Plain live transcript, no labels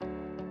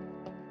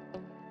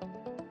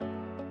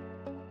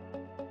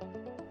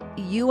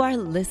You are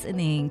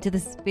listening to the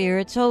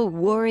Spiritual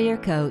Warrior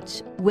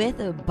Coach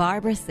with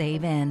Barbara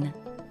Savin,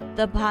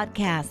 the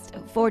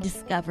podcast for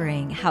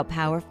discovering how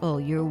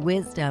powerful your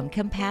wisdom,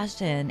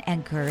 compassion,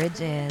 and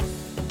courage is.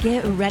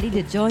 Get ready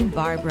to join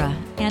Barbara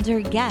and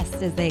her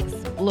guests as they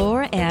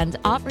explore and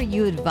offer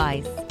you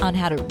advice on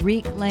how to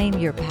reclaim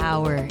your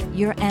power,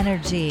 your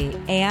energy,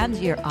 and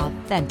your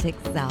authentic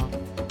self.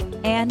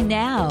 And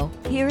now,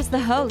 here's the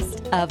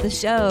host of the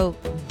show,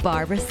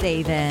 Barbara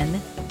Savin.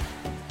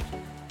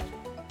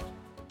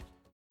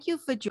 Thank you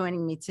for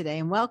joining me today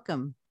and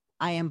welcome.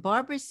 I am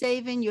Barbara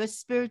Savin, your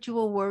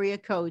spiritual warrior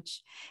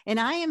coach, and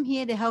I am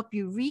here to help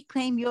you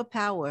reclaim your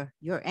power,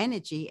 your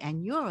energy,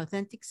 and your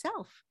authentic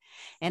self.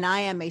 And I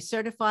am a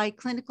certified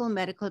clinical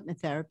medical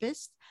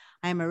hypnotherapist.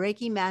 I am a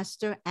Reiki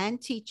master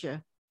and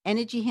teacher,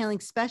 energy healing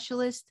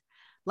specialist,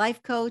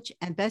 life coach,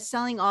 and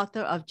best-selling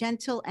author of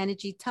Gentle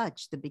Energy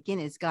Touch, The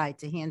Beginner's Guide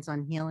to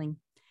Hands-on Healing.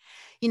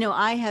 You know,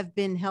 I have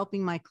been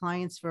helping my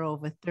clients for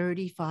over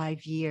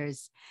 35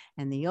 years,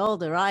 and the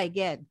older I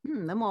get,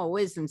 the more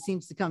wisdom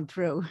seems to come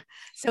through.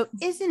 So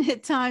isn't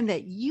it time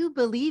that you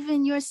believe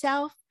in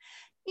yourself?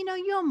 You know,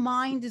 your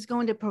mind is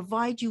going to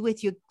provide you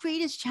with your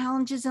greatest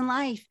challenges in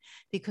life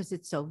because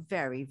it's so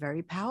very,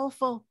 very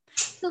powerful.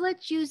 So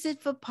let's use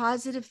it for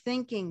positive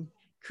thinking,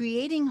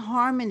 creating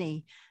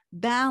harmony,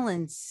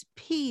 balance,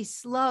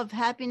 peace, love,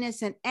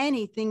 happiness, and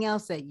anything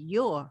else that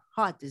your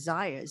heart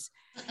desires.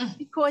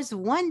 Because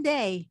one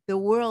day the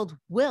world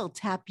will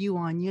tap you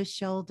on your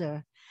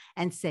shoulder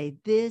and say,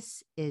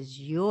 this is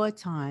your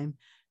time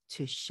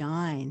to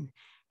shine.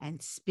 And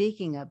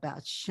speaking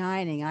about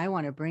shining, I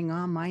want to bring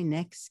on my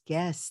next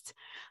guest.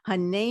 Her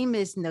name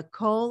is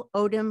Nicole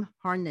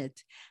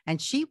Odom-Hardnett,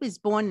 and she was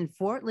born in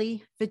Fort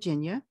Lee,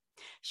 Virginia.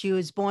 She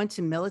was born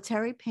to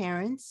military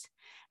parents,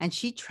 and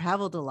she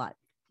traveled a lot,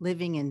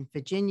 living in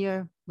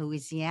Virginia,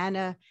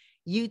 Louisiana,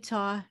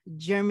 Utah,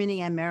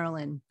 Germany, and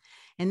Maryland.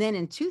 And then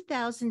in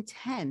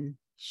 2010,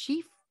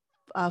 she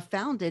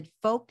founded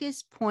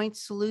Focus Point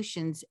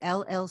Solutions,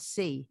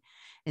 LLC.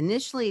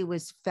 Initially, it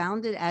was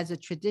founded as a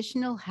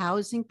traditional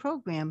housing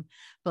program,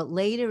 but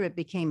later it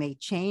became a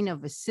chain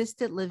of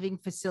assisted living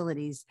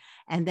facilities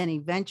and then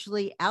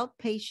eventually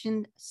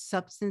outpatient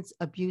substance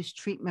abuse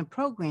treatment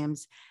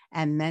programs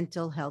and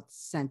mental health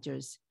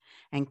centers.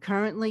 And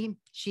currently,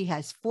 she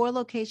has 4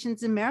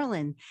 locations in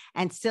Maryland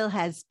and still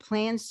has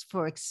plans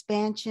for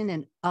expansion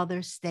in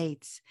other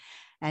states.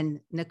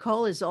 And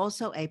Nicole is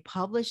also a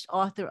published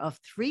author of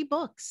 3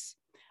 books,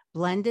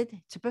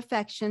 Blended to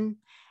Perfection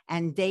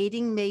and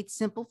Dating Made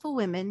Simple for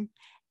Women,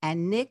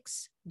 and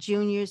Nick's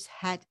Jr.'s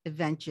Hat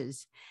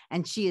Adventures.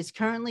 And she is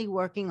currently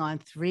working on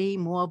 3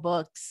 more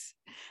books.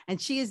 And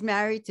she is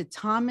married to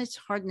Thomas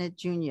Hardnett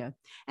Jr.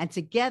 And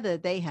together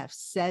they have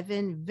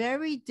 7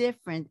 very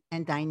different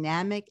and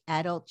dynamic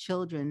adult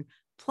children,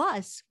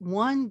 plus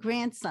 1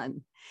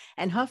 grandson.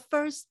 And her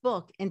first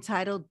book,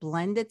 entitled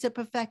Blended to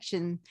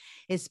Perfection,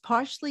 is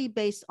partially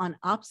based on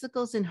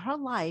obstacles in her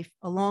life,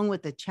 along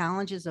with the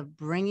challenges of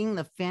bringing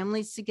the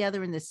families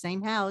together in the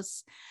same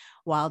house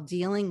while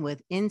dealing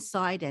with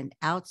inside and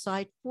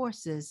outside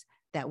forces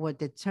that were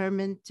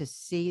determined to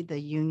see the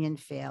union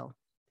fail.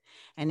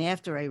 And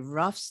after a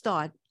rough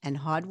start and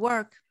hard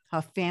work,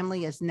 her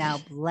family is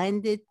now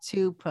blended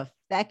to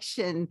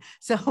perfection.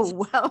 So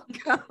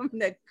welcome,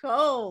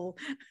 Nicole.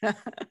 Wow.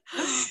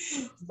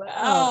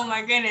 Oh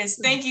my goodness.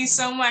 Thank you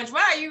so much.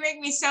 Wow, you make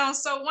me sound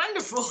so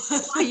wonderful.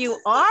 Oh, you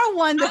are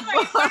wonderful. I'm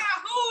like, wow,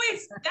 who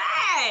is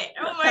that?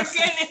 Oh my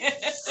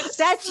goodness.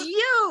 That's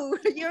you.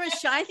 You're a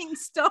shining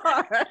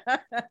star.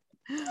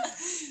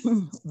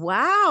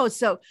 Wow.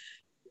 So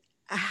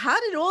how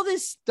did all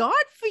this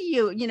start for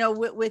you, you know,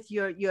 with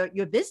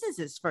your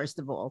businesses, first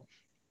of all?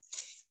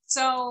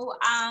 So,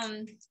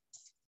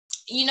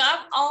 you know, I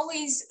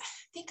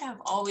think I've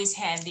always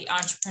had the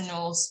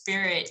entrepreneurial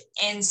spirit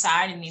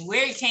inside of me.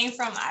 Where it came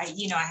from, I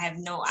have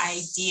no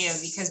idea,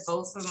 because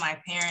both of my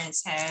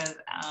parents have,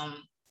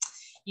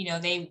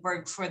 they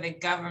worked for the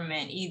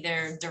government,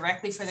 either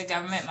directly for the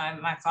government.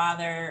 My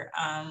father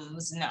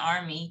was in the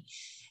Army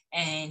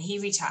and he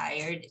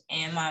retired,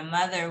 and my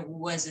mother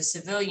was a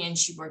civilian.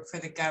 She worked for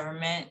the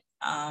government.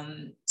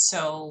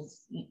 So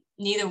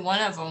neither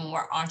one of them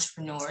were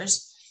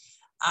entrepreneurs.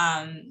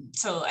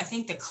 So I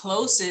think the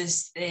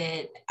closest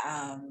that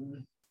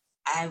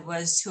I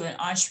was to an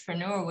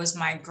entrepreneur was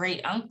my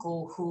great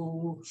uncle,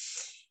 who,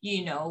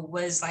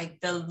 was like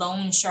the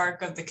loan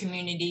shark of the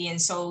community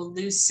and sold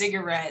loose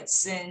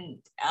cigarettes and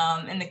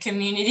in the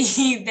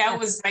community. That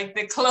was like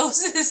the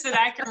closest that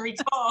I can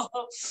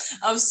recall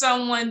of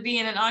someone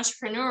being an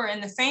entrepreneur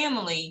in the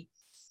family.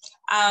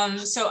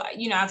 So,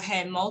 I've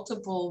had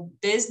multiple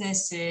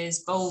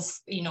businesses, both,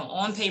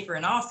 on paper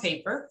and off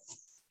paper.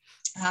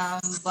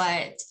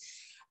 But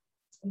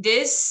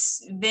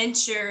this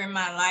venture in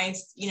my life,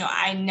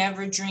 I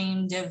never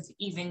dreamed of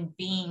even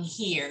being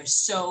here.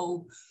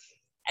 So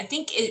I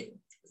think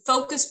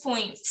Focus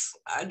Point,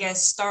 I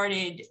guess,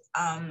 started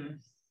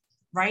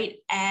right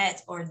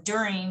at or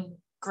during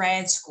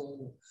grad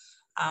school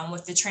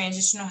with the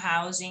transitional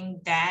housing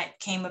that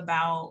came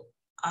about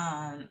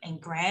in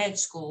grad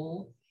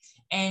school.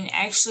 And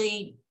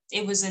actually,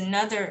 it was I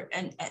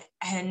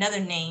had another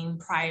name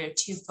prior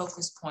to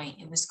Focus Point.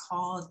 It was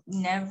called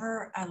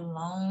Never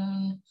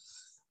Alone,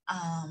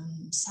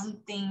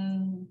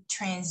 something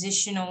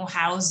transitional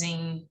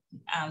housing,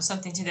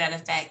 something to that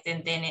effect.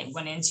 And then it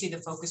went into the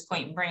Focus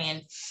Point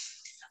brand.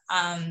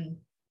 And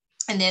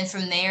then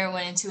from there, it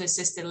went into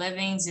assisted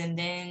livings. And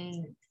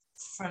then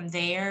from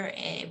there,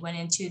 it went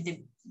into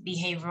the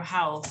behavioral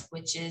health,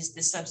 which is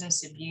the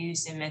substance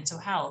abuse and mental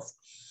health.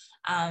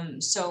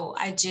 So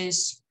I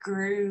just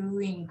grew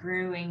and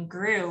grew and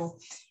grew.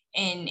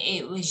 And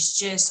it was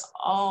just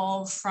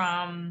all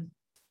from,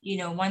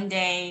 one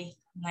day,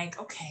 I'm like,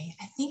 okay,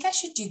 I think I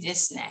should do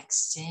this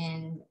next.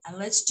 And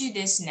let's do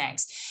this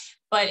next.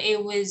 But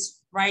it was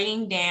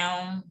writing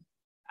down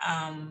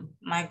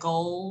my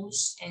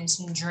goals and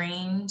some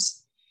dreams,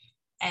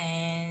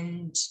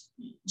 and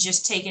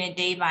just taking it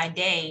day by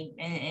day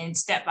and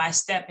step by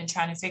step, and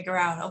trying to figure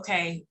out,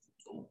 okay,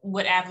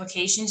 what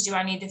applications do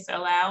I need to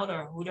fill out,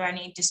 or who do I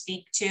need to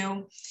speak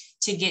to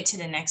get to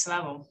the next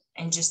level,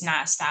 and just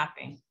not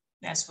stopping.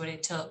 That's what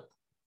it took.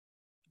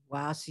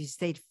 Wow. So you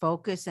stayed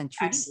focused and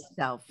true to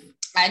yourself.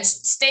 I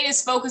stayed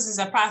as focused as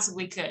I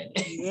possibly could.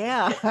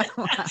 Yeah.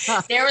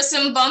 There were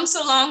some bumps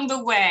along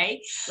the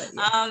way.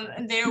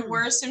 There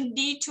were some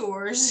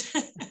detours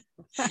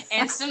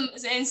and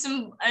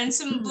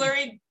some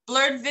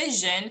blurred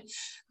vision,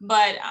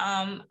 but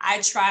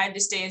I tried to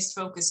stay as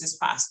focused as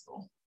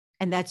possible.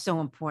 And that's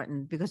so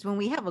important, because when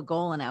we have a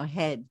goal in our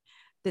head,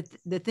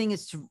 the thing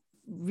is to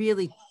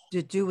really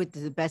to do it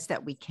the best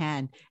that we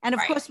can. And of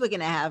course we're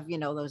going to have,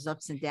 those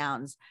ups and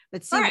downs,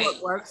 but see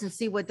what works and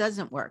see what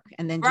doesn't work.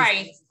 And then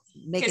just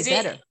make it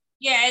better.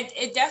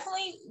 It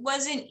definitely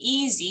wasn't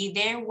easy.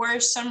 There were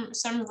some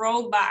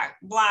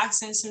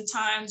roadblocks and some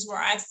times where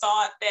I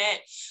thought that,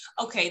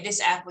 okay,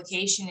 this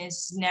application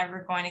is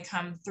never going to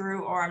come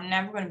through, or I'm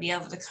never going to be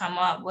able to come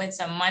up with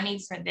the money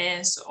for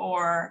this,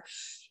 or,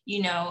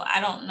 I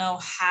don't know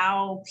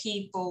how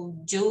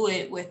people do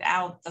it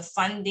without the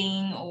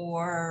funding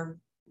or,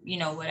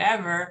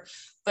 whatever,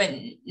 but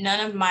none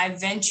of my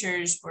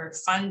ventures were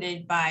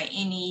funded by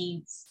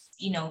any,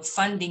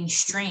 funding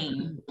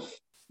stream.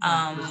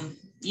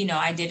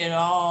 I did it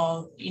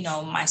all,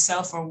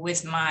 myself, or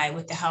with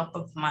the help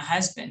of my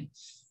husband.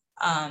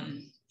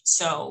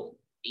 So,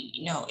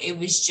 it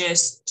was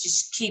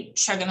just keep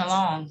chugging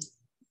along,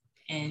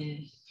 and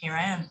here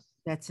I am.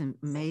 That's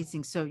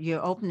amazing. So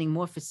you're opening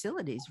more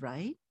facilities,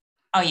 right?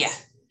 Oh yeah.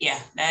 Yeah,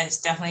 that's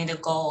definitely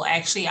the goal.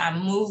 Actually,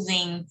 I'm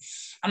in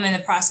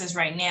the process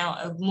right now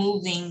of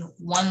moving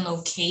one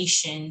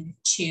location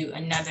to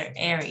another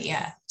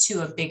area,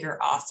 to a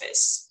bigger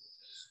office,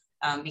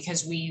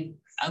 because we've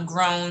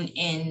grown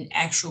in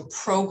actual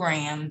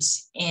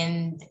programs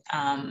in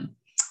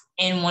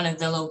one of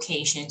the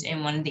locations,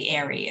 in one of the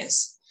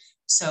areas.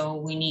 So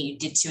we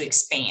needed to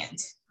expand,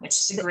 which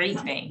is a great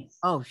thing.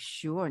 Oh,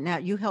 sure. Now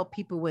you help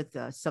people with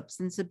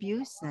substance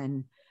abuse,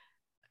 and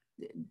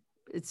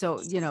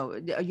so,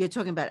 you're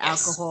talking about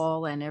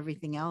alcohol and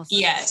everything else.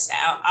 Yes.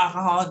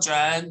 Alcohol,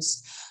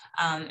 drugs,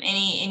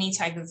 any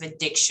type of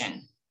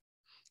addiction.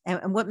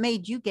 And what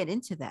made you get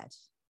into that?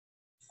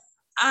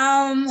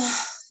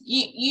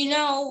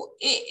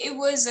 It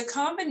was a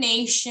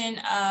combination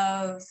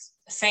of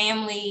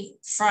family,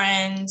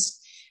 friends,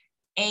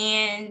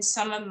 and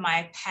some of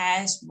my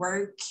past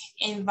work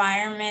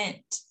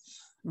environment.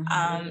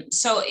 Mm-hmm.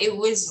 So it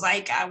was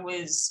like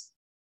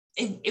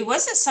it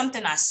wasn't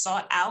something I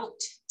sought out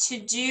to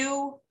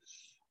do.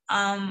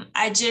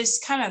 I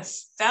just kind of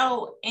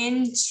fell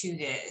into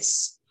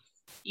this.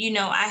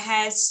 I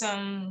had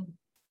some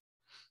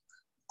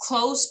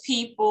close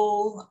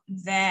people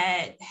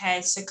that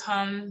had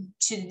succumbed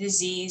to the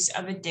disease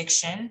of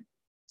addiction,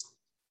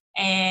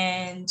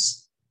 and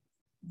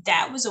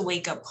that was a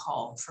wake-up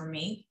call for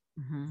me.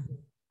 Mm-hmm.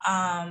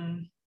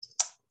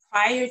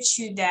 Prior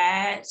to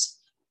that,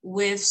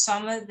 with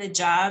some of the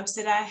jobs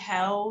that I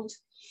held,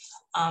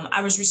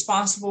 I was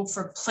responsible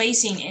for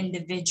placing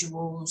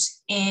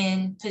individuals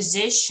in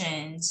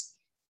positions,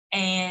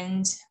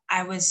 and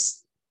I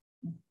was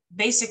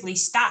basically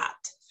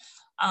stopped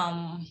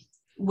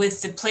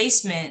with the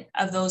placement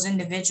of those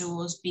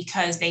individuals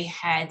because they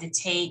had to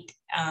take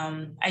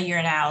a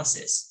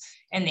urinalysis,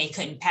 and they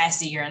couldn't pass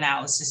the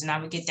urinalysis. And I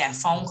would get that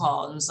phone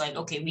call, and it was like,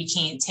 okay, we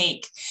can't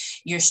take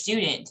your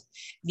student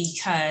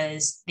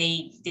because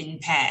they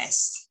didn't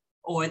pass.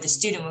 Or the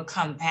student would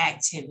come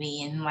back to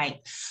me and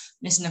like,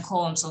 Miss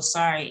Nicole, I'm so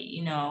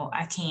sorry,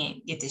 I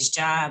can't get this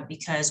job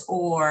because,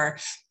 or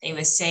they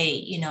would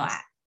say,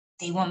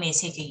 they want me to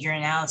take a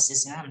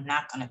urinalysis and I'm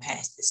not going to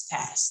pass this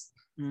test.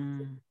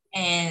 Mm.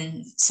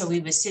 And so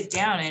we would sit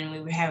down and we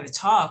would have a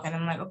talk, and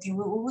I'm like, okay,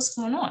 what's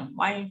going on?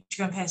 Why aren't you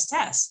going to pass the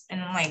test?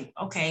 And I'm like,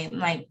 okay, I'm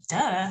like,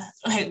 duh.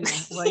 Like,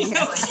 well,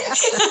 yeah.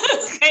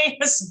 Okay,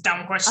 that's a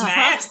dumb question to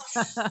ask.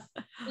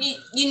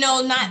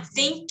 Not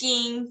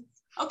thinking,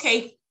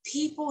 okay,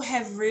 people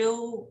have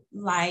real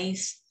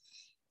life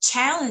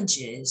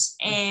challenges,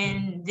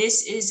 and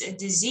this is a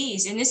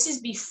disease, and this is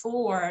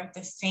before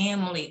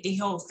the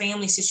whole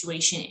family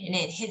situation, and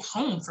it hit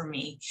home for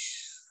me,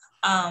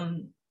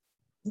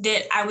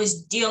 that I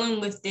was dealing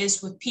with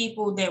this with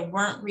people that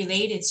weren't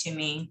related to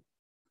me.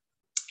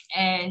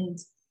 And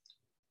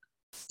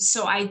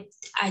so I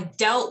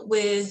dealt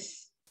with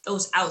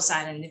those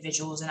outside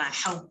individuals, and I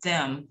helped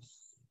them,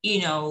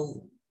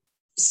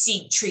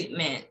 seek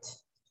treatment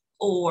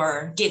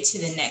or get to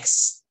the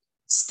next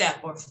step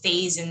or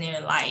phase in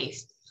their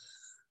life,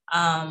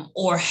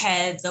 or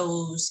had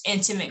those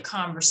intimate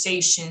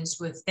conversations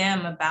with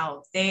them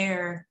about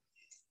their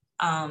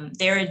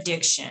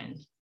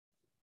addiction.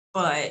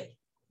 But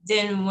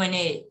then when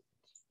it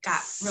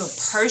got real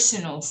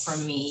personal for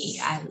me,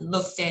 I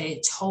looked at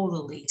it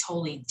totally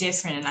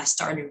different, and I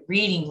started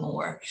reading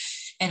more,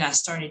 and I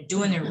started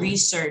doing the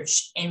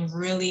research and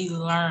really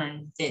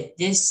learned that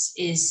this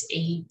is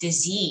a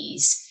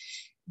disease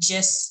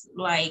just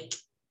like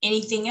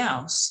anything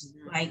else,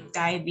 like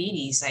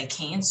diabetes, like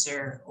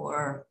cancer,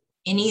 or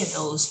any of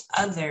those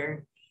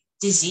other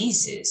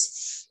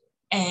diseases.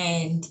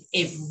 And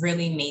it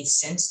really made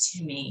sense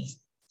to me.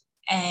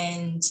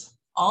 And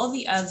all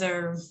the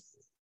other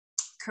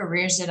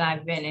careers that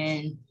I've been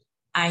in,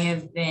 I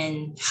have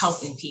been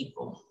helping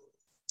people.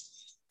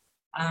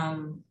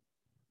 And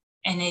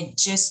it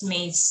just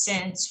made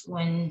sense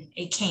when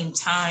it came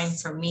time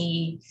for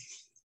me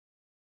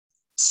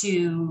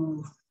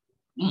to,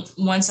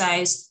 once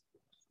I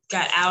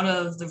got out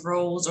of the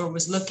roles or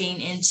was looking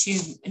into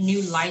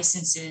new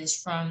licenses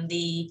from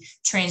the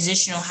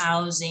transitional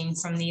housing,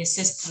 from the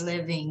assisted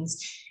livings.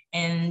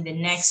 And the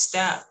next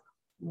step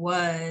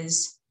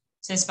was,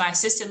 since my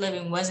assisted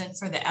living wasn't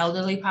for the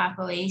elderly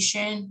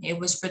population, it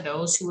was for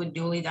those who were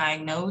dually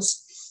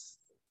diagnosed.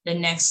 The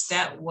next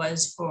step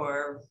was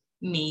for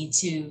me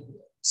to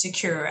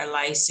secure a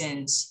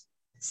license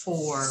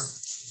for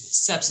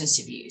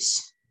substance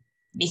abuse,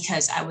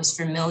 because I was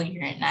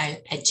familiar and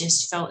I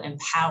just felt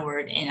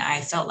empowered, and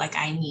I felt like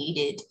I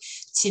needed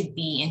to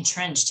be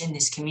entrenched in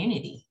this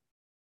community.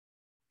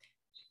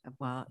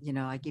 Well,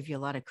 I give you a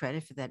lot of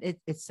credit for that.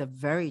 It's a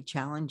very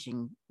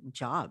challenging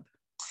job.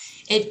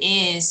 It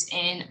is.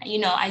 And,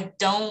 I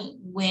don't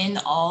win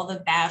all the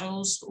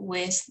battles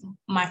with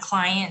my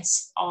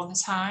clients all the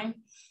time.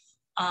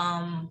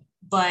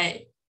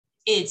 But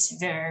it's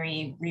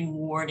very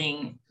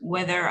rewarding,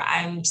 whether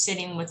I'm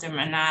sitting with them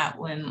or not,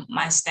 when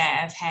my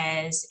staff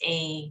has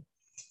a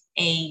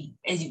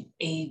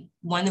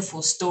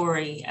wonderful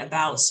story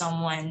about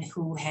someone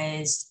who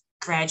has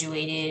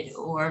graduated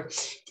or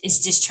is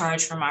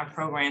discharged from our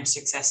program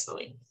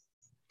successfully.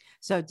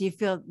 So do you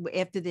feel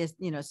after this,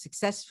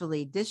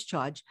 successfully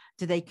discharged,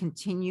 do they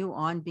continue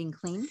on being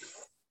clean?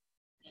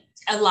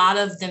 A lot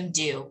of them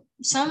do.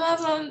 Some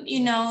of them,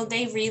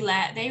 they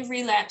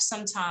relapse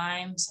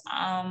sometimes.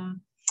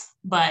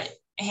 But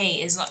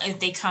hey, if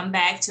they come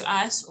back to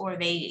us or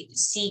they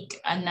seek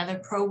another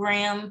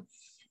program,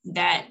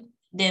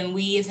 then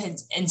we have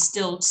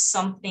instilled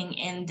something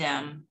in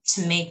them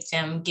to make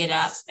them get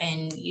up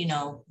and,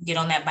 get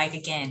on that bike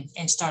again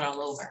and start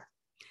all over.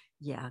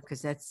 Yeah,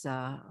 because that's,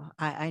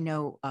 I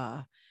know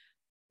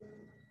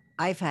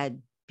I've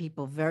had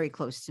people very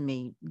close to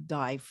me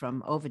die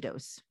from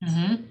overdose.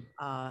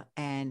 Mm-hmm.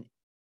 And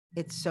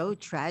it's so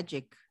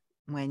tragic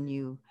when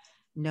you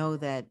know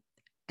that,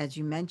 as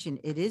you mentioned,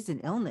 it is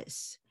an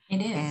illness.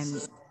 It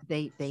is.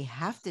 And they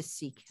have to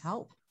seek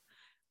help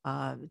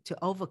to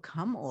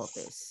overcome all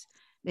this.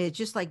 It's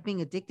just like being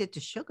addicted to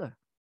sugar,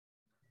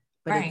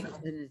 but right. It's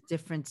in a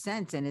different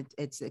sense. And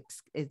it's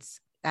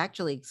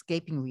actually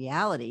escaping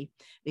reality,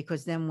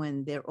 because then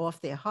when they're off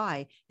their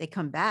high, they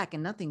come back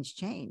and nothing's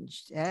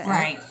changed.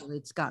 Right. Actually,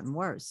 it's gotten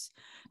worse.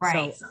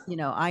 Right. So,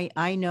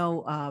 I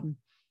know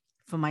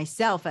for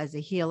myself as a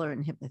healer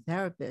and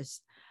hypnotherapist,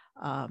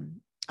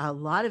 a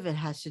lot of it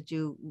has to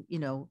do,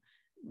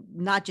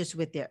 not just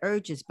with their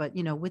urges, but,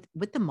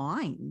 with the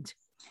mind.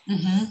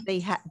 Mm-hmm.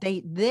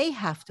 They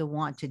have to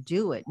want to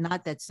do it,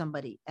 not that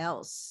somebody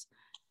else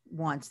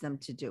wants them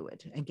to do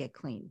it and get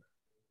clean.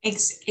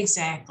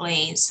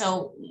 Exactly.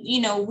 So,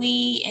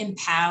 we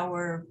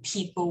empower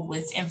people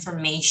with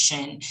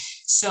information.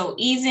 So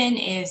even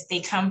if they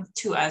come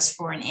to us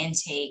for an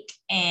intake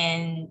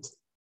and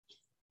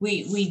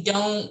we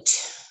don't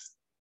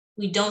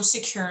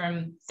secure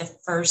them the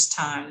first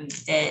time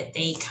that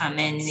they come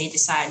in and they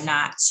decide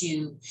not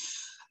to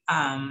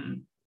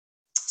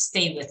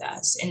stay with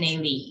us and they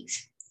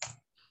leave.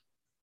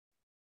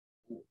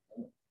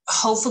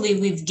 Hopefully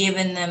we've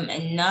given them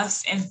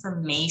enough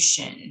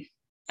information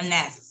on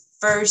that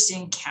first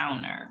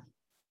encounter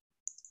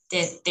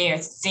that they're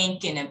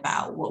thinking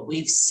about what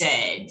we've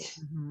said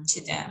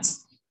to them,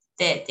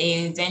 that they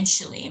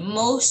eventually,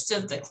 most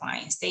of the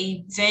clients,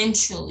 they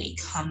eventually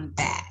come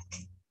back.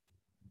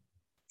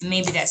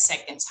 Maybe that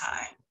second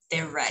time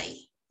they're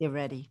ready. They're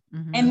ready.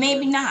 And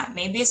maybe not.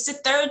 Maybe it's the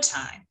third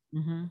time.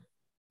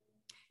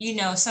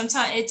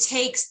 sometimes it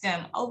takes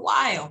them a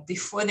while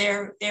before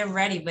they're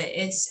ready, but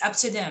it's up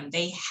to them.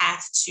 They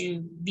have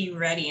to be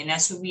ready. And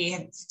that's what we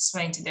have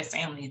explained to their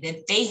family,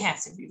 that they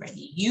have to be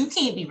ready. You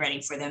can't be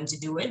ready for them to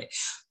do it.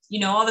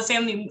 All the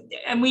family,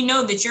 and we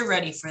know that you're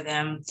ready for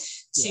them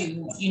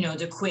to,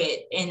 to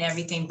quit and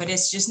everything, but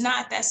it's just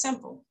not that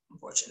simple,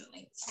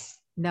 unfortunately.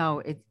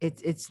 No,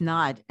 it's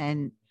not.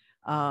 And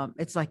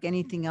it's like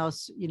anything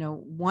else,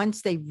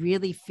 once they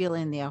really feel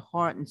in their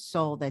heart and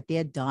soul that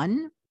they're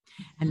done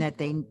and that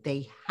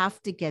they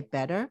have to get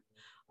better,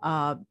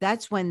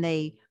 that's when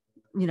they,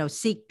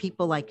 seek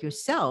people like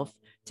yourself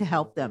to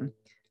help them.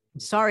 I'm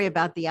sorry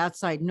about the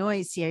outside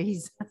noise here.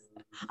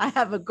 I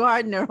have a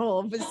gardener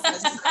all of a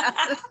sudden.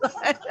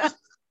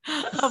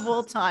 Of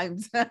all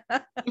times.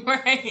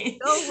 Right.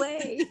 No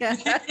way.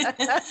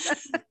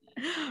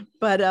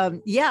 But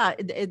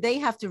they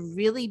have to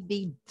really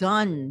be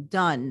done,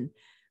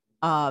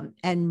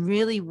 and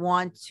really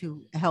want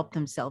to help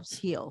themselves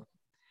heal.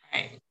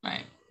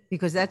 Right.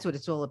 Because that's what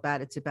it's all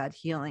about. It's about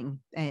healing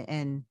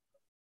and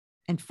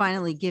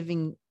finally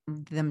giving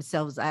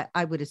themselves,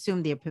 I would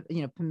assume, their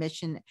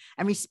permission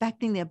and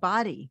respecting their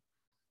body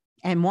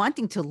and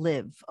wanting to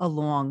live a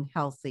long,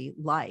 healthy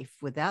life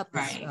without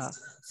this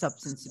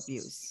substance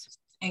abuse.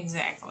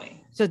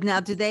 Exactly. So now,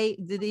 do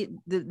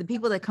the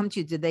people that come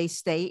to you, do they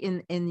stay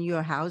in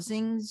your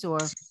housings or?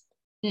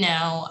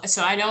 No.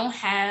 So I don't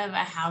have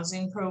a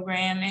housing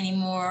program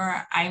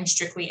anymore. I'm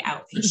strictly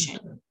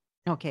outpatient.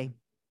 Okay.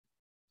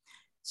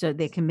 So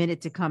they're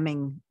committed to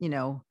coming,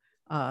 to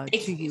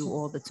you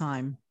all the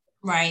time.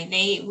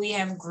 Right. We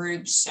have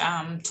groups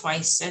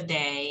twice a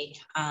day.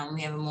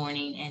 We have a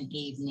morning and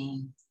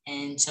evening.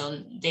 And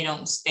so they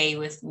don't stay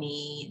with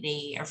me.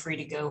 They are free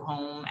to go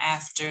home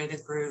after the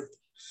group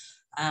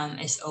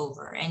is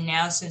over. And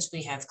now, since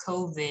we have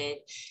COVID,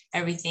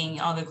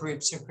 all the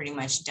groups are pretty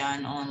much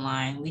done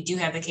online. We do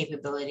have the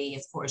capability,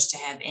 of course, to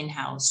have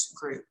in-house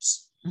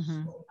groups.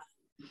 Mm-hmm.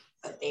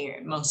 But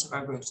most of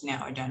our groups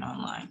now are done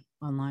online.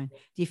 Do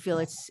you feel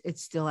it's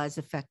still as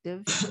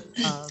effective?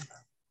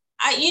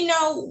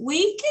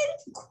 We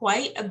get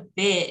quite a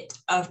bit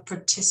of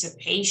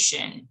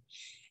participation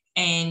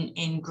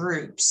in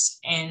groups,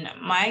 and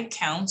my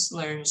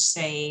counselors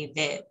say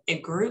that the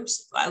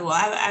groups.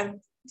 I've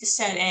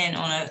sat in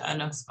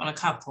on a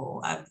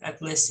couple.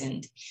 I've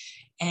listened,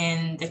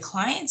 and the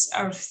clients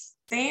are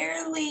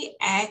fairly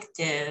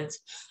active.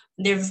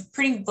 They're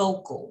pretty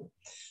vocal.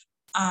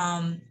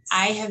 I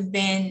have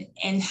been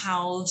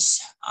in-house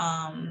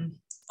on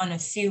a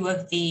few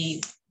of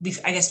the,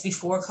 I guess,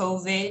 before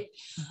COVID,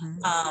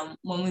 mm-hmm.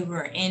 When we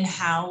were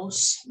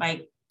in-house,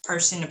 like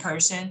person to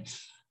person.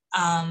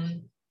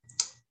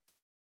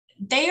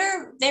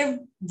 They're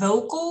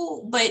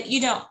vocal, but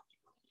I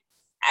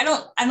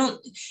don't.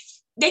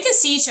 They can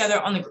see each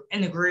other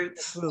in the group.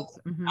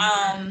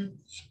 Mm-hmm.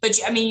 But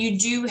I mean, you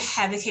do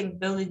have the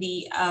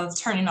capability of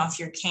turning off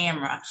your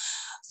camera.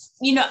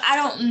 I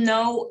don't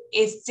know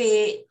if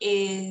it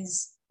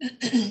is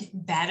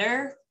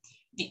better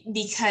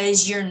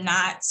because you're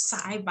not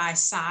side by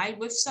side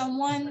with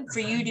someone for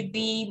you to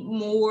be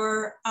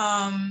more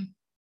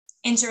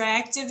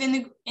interactive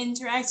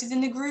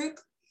in the group.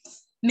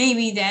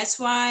 Maybe that's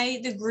why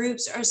the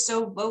groups are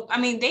so vocal. I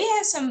mean, they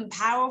have some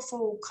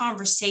powerful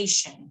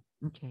conversation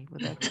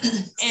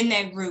in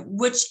that group,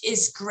 which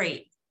is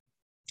great.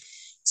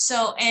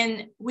 So,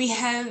 and we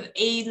have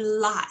a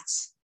lot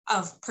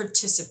of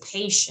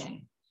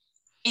participation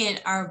in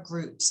our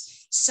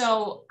groups.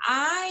 So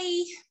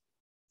I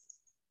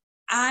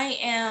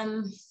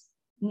am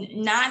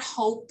not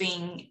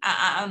hoping,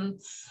 I'm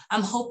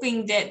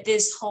hoping that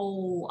this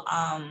whole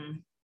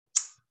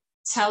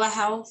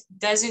telehealth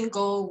doesn't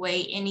go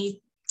away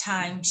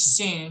anytime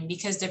soon,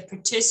 because the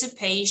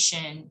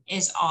participation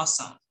is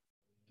awesome.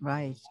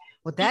 Right.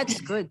 Well, that's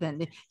good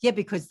then. Yeah,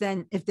 because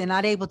then if they're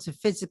not able to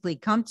physically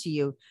come to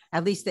you,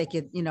 at least they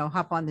could,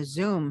 hop on the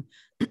Zoom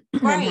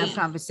and have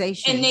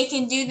conversation. And they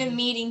can do the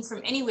meeting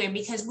from anywhere,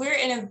 because we're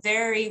in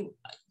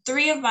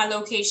three of my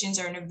locations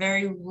are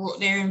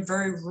they're in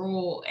very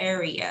rural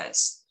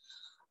areas.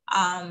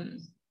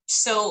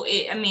 So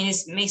it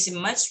makes it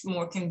much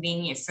more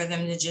convenient for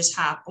them to just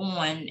hop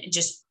on,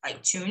 just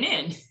like tune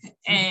in,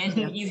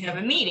 and you have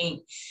a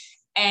meeting,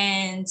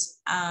 and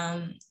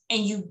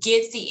you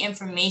get the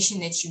information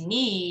that you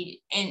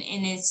need,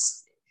 and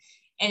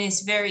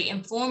it's very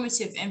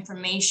informative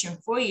information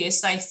for you.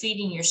 It's like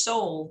feeding your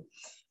soul.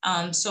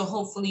 So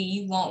hopefully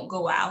you won't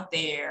go out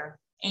there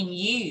and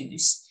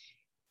use.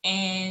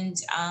 And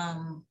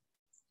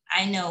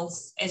I know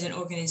as an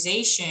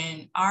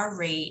organization, our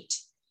rate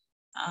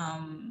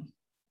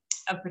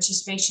of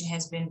participation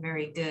has been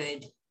very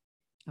good.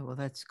 Oh, well,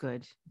 that's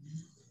good.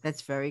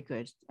 That's very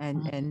good.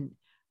 And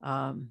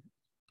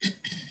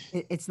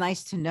it's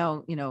nice to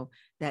know,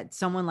 that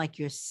someone like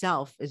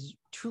yourself is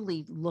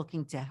truly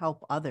looking to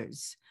help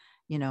others,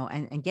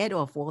 and get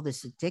off all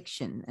this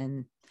addiction.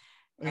 And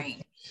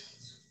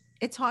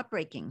it's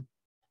heartbreaking.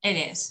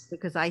 It is.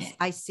 Because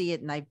I see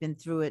it, and I've been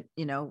through it,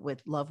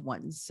 with loved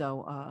ones.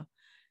 So,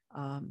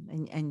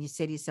 and you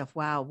say to yourself,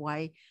 wow,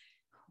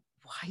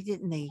 why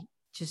didn't they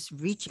just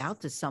reach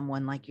out to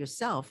someone like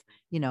yourself,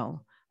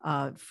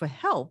 for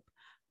help?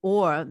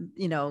 Or,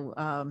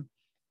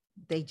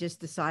 they just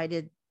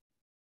decided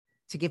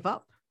to give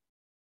up,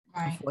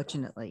 Right.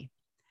 unfortunately.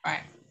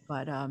 Right.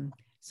 But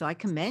so I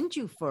commend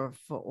you for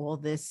all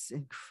this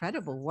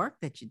incredible work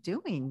that you're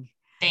doing.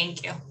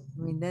 Thank you. I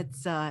mean,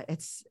 that's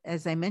it's,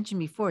 as I mentioned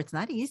before, it's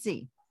not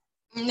easy.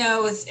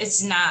 No,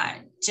 it's not.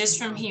 Just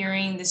from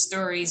hearing the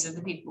stories of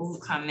the people who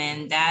come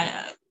in,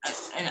 that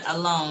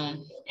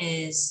alone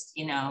is,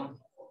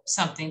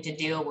 something to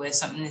deal with,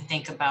 something to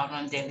think about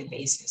on a daily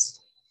basis.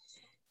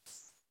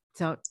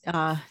 So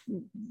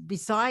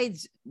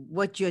besides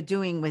what you're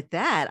doing with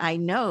that, I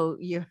know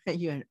you're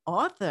an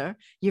author.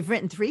 You've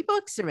written 3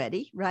 books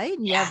already, right?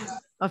 And you have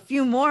a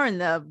few more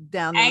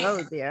down the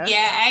road there.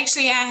 Yeah,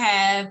 actually, I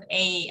have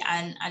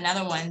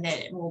another one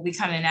that will be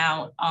coming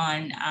out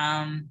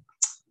on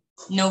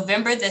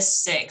November the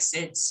 6th.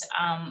 It's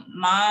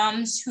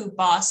Moms Who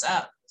Boss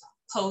Up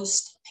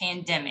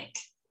Post-Pandemic.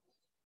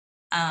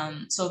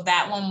 So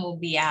that one will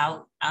be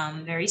out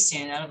very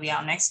soon. That'll be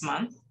out next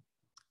month.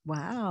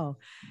 Wow.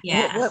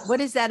 Yeah. What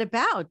is that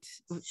about?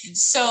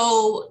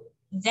 So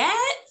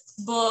that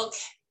book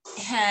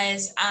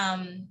has,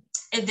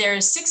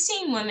 there's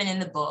 16 women in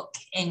the book,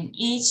 and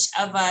each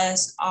of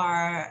us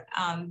are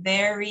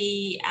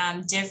very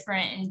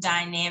different and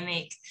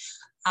dynamic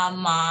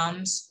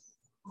moms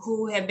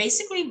who have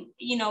basically,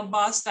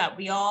 bossed up.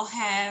 We all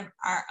have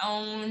our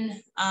own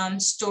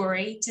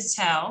story to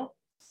tell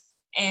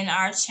in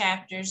our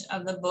chapters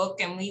of the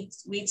book, and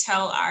we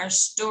tell our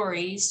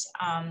stories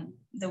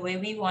the way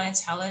we want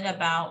to tell it,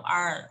 about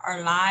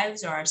our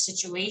lives or our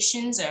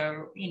situations,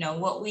 or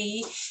what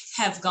we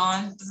have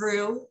gone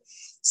through.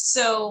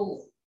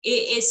 So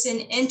it's an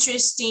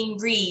interesting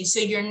read. So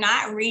you're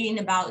not reading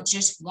about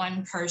just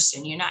one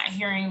person. You're not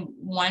hearing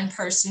one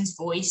person's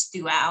voice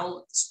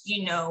throughout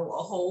a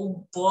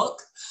whole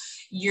book.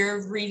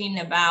 You're reading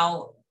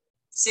about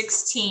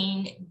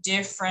 16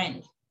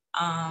 different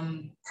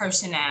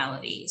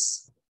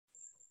personalities,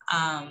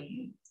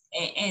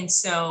 and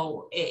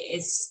so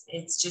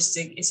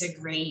it's a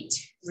great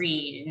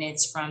read, and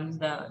it's from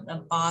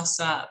the Boss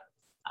Up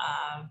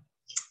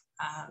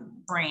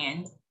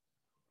brand,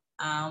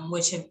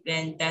 which have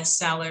been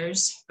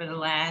bestsellers for the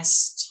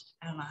last,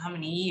 I don't know how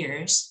many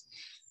years,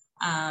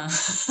 and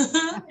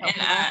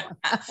I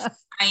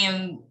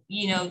am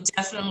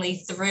definitely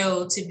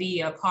thrilled to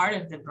be a part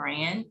of the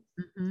brand.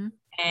 Mm-hmm.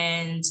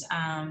 And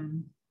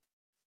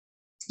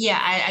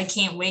I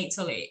can't wait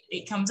till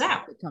it comes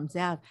out. It comes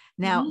out.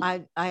 Now,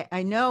 Mm-hmm.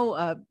 I know,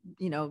 I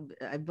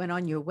went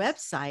on your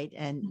website,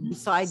 and Mm-hmm.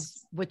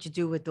 besides what you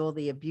do with all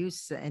the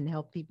abuse and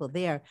help people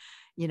there,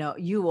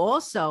 you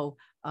also,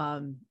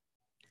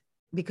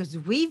 because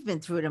we've been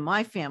through it in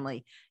my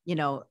family,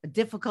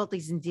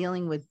 difficulties in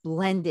dealing with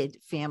blended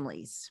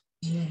families.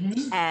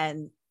 Mm-hmm.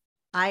 And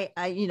I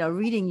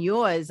reading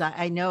yours,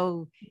 I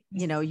know,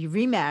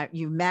 you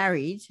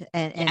married,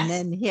 and Yes.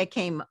 then here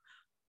came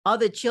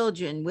other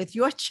children with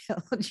your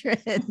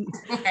children.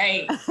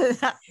 Right.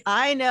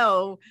 I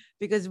know,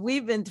 because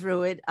we've been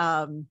through it.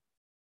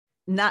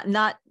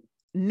 Not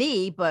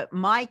me, but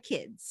my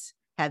kids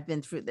have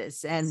been through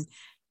this. And,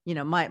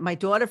 my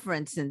daughter, for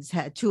instance,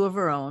 had 2 of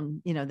her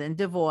own, then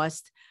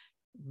divorced,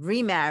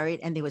 remarried,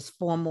 and there was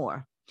 4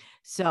 more.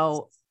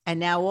 So, and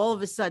now all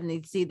of a sudden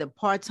it's either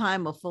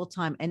part-time or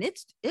full-time. And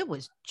it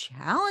was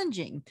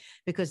challenging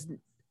because,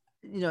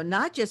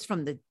 not just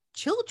from the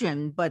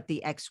children, but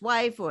the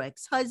ex-wife or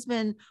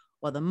ex-husband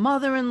or the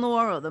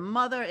mother-in-law or the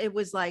mother. It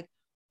was like,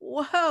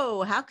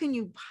 whoa, how can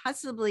you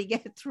possibly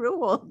get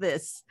through all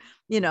this,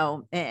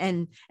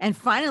 and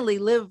finally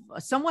live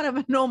somewhat of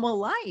a normal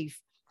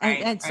life.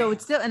 And so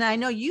it's still, and I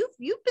know you've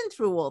been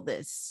through all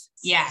this.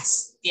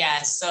 Yes.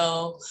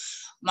 So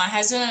my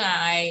husband and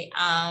I,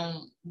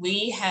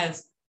 we have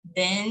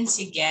been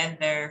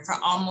together for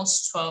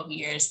almost 12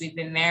 years. We've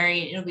been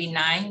married. It'll be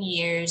 9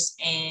 years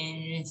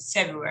in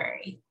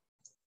February.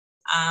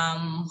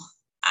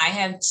 I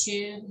have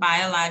 2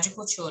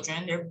 biological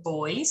children. They're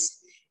boys,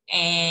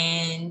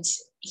 and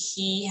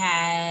he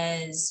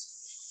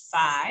has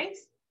 5,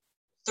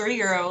 3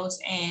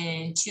 girls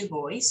and 2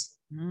 boys.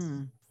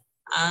 Mm.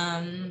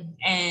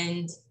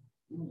 And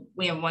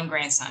we have 1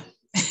 grandson.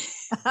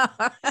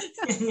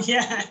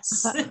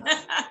 Yes.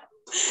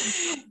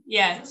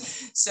 Yeah.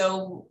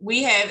 So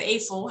we have a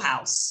full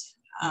house.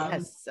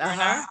 Yes.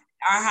 Our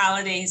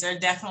holidays are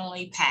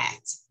definitely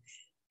packed.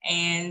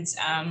 And,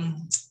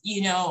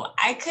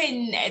 I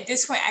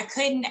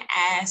couldn't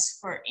ask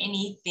for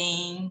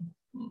anything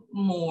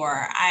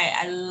more.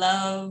 I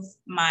love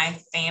my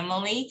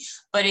family,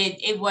 but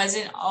it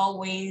wasn't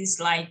always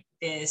like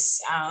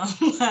this.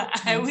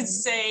 I would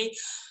say,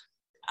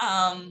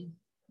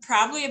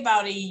 probably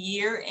about a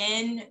year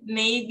in,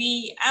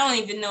 maybe, I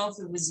don't even know if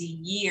it was a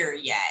year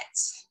yet.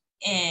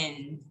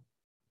 And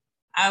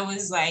I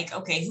was like,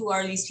 okay, who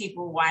are these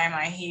people? Why am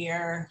I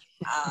here?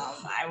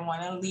 I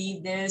want to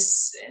leave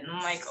this. And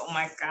I'm like, oh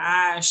my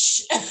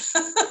gosh,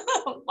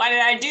 why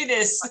did I do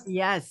this?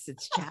 Yes,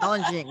 it's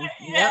challenging.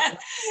 Yeah.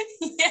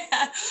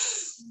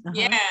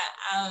 Yeah.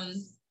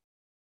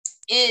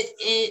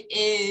 It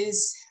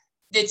is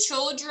the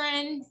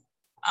children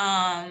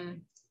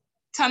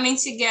coming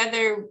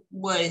together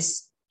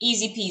was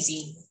easy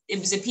peasy. It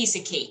was a piece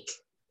of cake.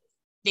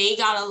 They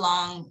got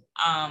along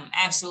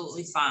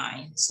absolutely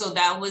fine. So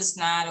that was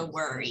not a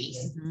worry.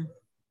 Mm-hmm.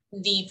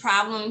 The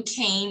problem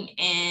came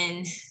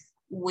in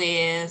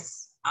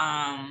with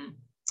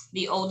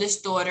the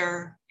oldest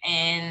daughter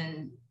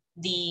and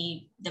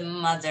the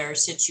mother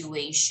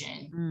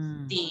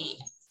situation.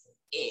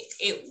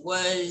 It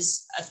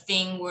was a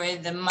thing where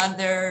the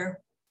mother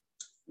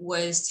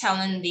was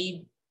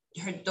telling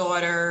her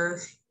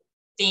daughter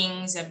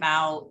things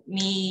about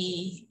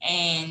me,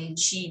 and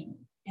she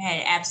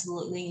had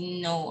absolutely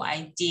no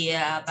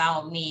idea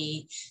about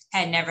me,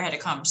 had never had a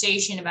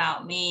conversation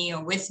about me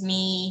or with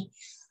me.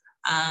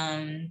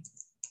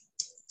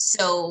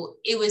 So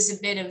it was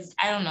a bit of,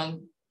 I don't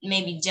know,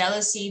 maybe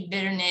jealousy,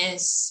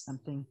 bitterness,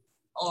 something,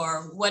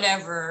 or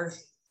whatever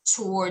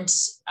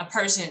towards a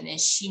person that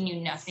she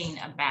knew nothing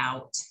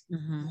about.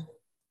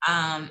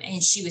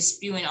 And she was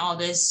spewing all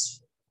this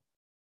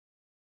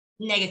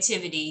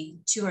negativity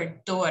to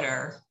her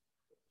daughter.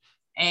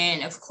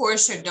 And of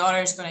course, her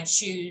daughter is going to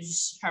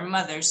choose her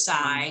mother's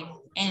side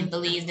and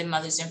believe the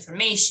mother's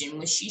information,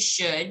 which she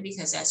should,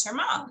 because that's her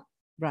mom.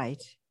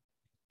 Right.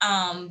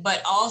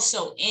 But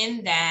also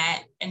in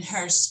that, and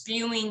her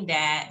spewing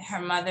that, her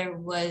mother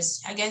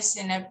was, I guess,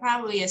 in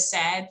probably a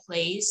sad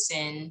place.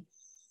 And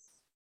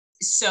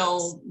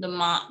so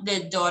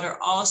the daughter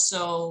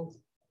also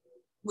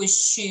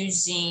was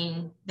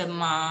choosing the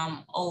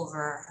mom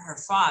over her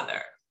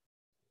father,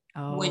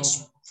 which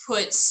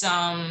put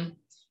some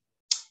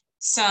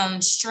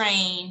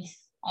strain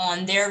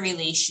on their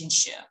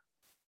relationship.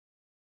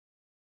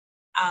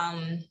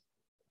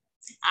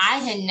 I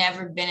had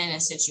never been in a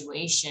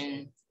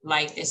situation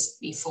like this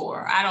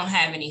before. I don't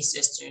have any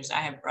sisters.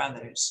 I have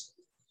brothers.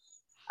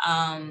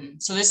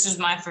 So this was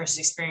my first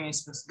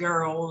experience with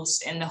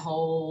girls and the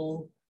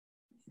whole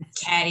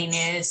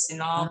cattiness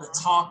and all the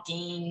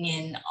talking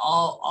and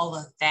all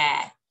of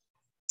that.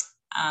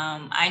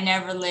 I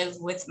never lived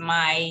with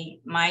my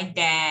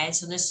dad,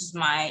 so this was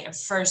my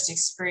first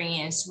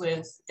experience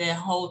with the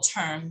whole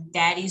term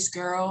daddy's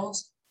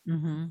girls.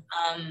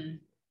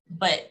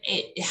 But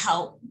it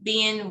helped,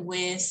 being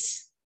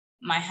with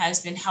my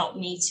husband helped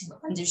me to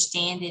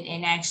understand it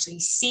and actually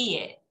see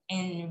it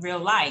in real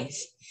life.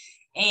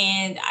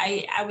 And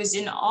I was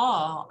in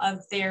awe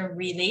of their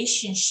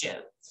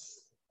relationship.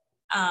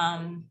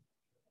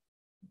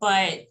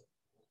 But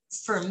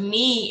for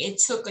me, it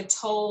took a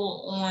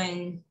toll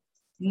on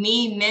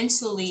me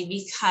mentally,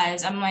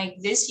 because I'm like,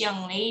 this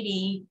young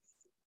lady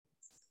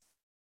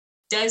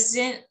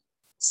doesn't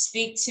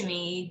speak to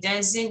me,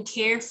 doesn't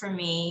care for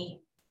me,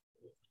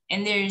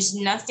 and there's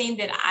nothing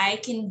that I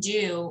can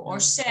do or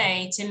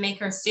say to make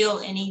her feel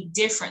any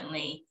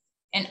differently.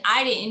 And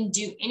I didn't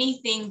do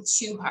anything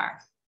to her.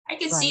 I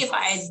could see if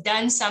I had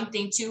done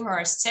something to her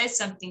or said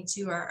something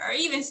to her, or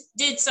even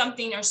did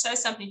something or said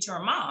something to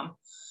her mom,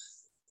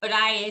 but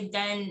I had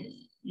done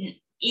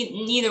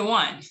neither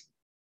one.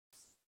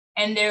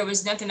 And there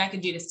was nothing I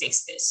could do to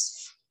fix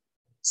this.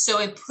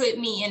 So it put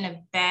me in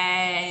a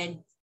bad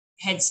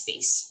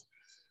headspace.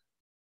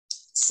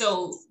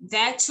 So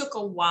that took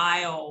a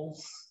while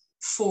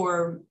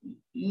for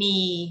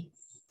me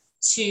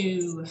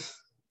to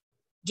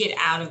get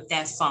out of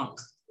that funk.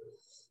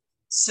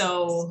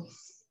 So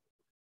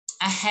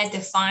I had to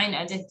find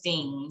other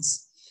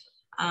things.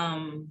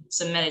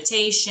 Some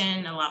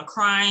meditation, a lot of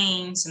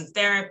crying, some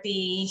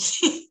therapy,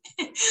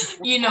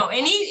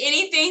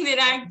 anything that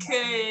I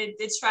could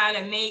to try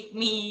to make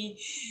me,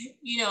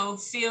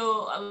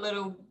 feel a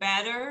little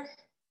better.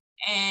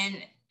 And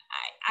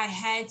I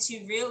had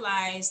to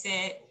realize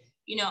that,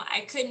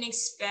 I couldn't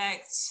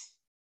expect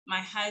my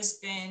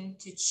husband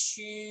to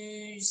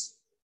choose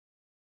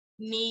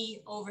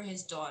me over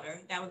his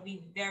daughter. That would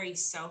be very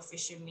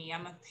selfish of me.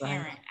 I'm a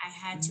parent. I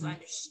had to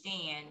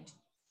understand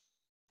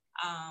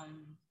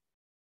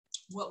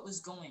what was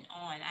going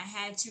on. I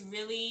had to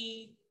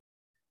really,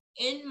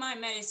 in my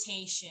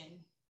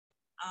meditation,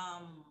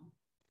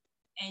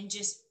 and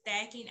just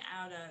backing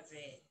out of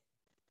it.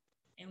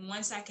 And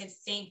once I could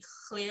think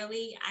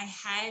clearly, I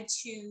had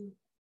to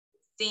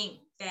think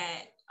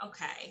that,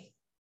 okay,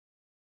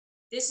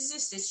 this is a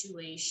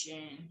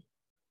situation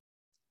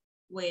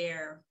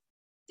where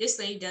this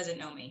lady doesn't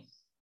know me.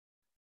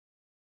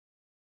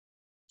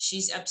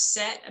 She's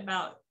upset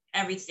about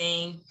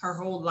everything, her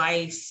whole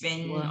life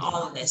and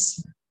all of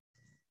this.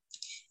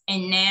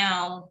 And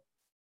now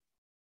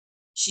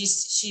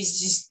she's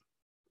just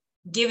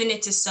giving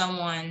it to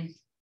someone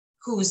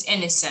who's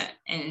innocent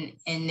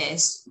in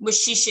this,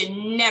 which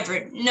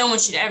no one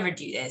should ever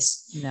do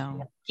this.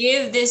 No.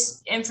 Give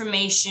this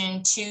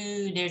information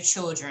to their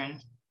children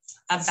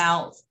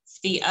about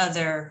the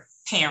other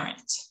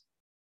parent.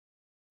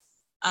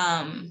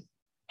 And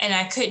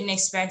I couldn't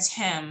expect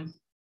him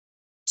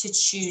to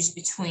choose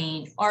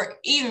between or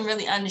even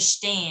really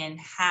understand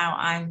how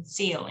I'm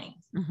feeling.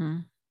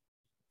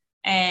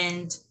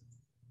 And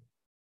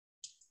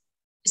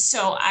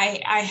so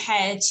I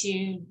had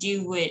to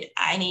do what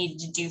I needed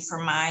to do for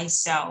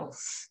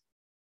myself,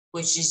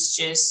 which is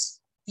just,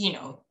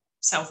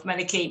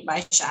 self-medicate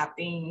by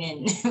shopping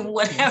and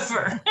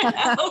whatever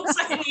else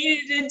I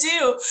needed to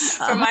do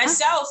for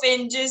myself,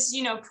 and just,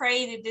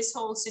 pray that this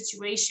whole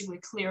situation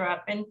would clear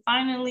up. And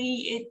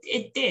finally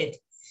it did.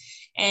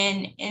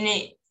 And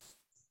it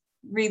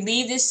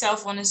relieved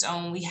itself on its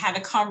own. We had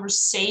a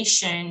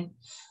conversation.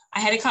 I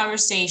had a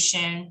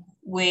conversation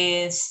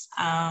with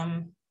her,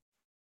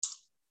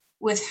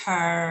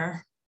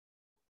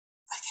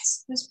 I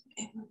guess it was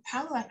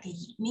probably like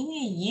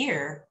maybe a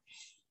year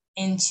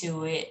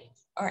into it,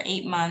 or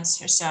 8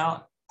 months or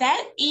so.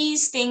 That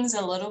eased things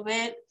a little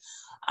bit.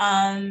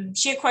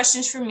 She had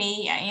questions for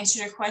me. I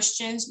answered her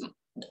questions.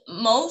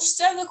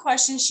 Most of the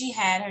questions she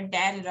had, her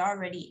dad had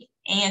already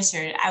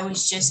answered. I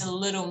was just a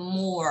little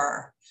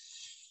more,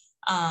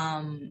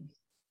 I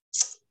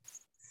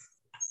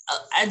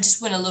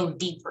just went a little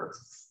deeper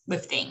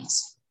with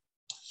things.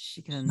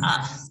 She can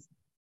understand.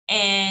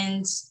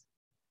 And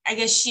I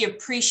guess she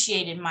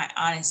appreciated my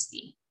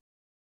honesty.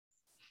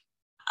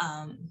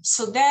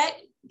 So that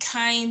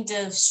kind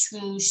of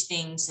smoothed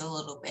things a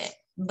little bit.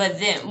 But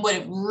then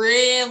what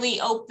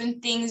really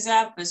opened things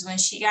up is when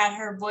she got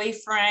her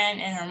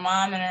boyfriend, and her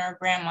mom and her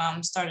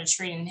grandmom started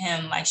treating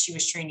him like she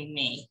was treating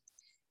me.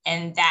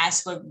 And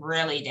that's what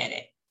really did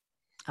it.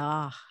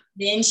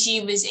 Then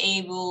she was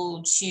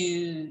able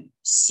to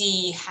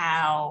see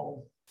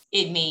how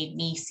it made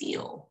me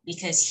feel,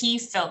 because he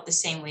felt the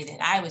same way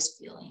that I was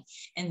feeling.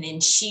 And then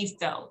she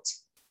felt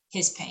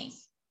his pain.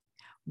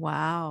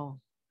 Wow.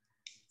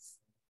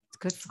 It's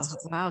good for her.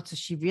 Wow. So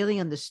she really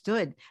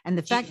understood. And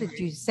the fact that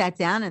you sat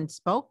down and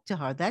spoke to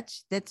her,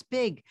 that's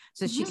big.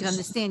 So she can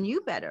understand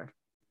you better.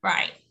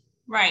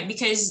 Right.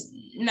 Because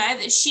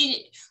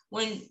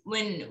when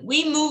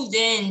we moved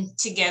in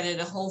together,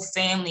 the whole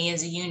family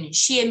as a unit,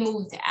 she had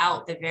moved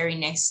out the very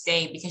next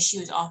day because she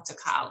was off to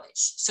college.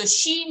 So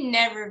she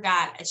never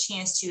got a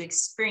chance to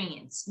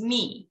experience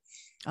me,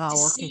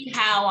 see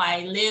how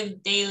I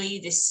live daily,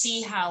 to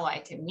see how I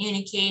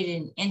communicate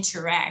and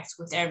interact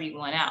with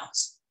everyone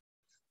else.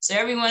 So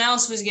everyone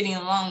else was getting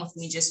along with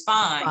me just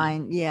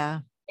fine. Yeah.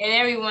 And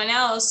everyone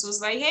else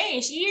was like, hey,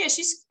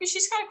 she's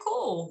kind of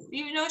cool,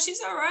 even though she's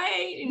all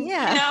right. And,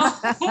 yeah.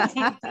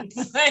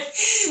 But,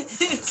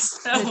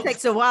 it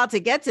takes a while to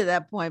get to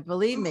that point,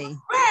 believe me.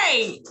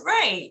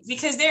 Right.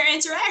 Because they're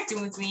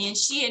interacting with me, and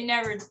she had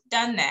never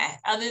done that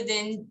other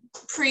than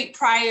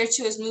prior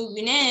to us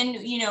moving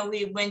in.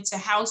 We went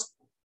to I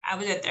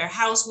was at their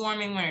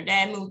housewarming when her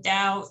dad moved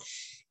out,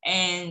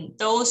 and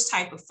those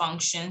type of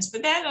functions,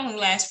 but that only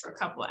lasts for a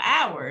couple of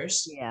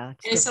hours. Yeah.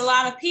 It's a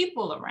lot of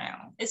people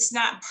around. It's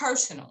not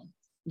personal.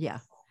 Yeah.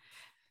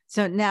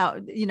 So now,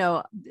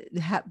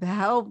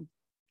 how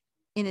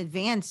in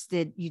advance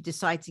did you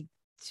decide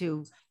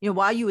to,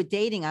 while you were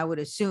dating, I would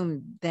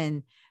assume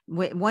then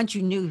once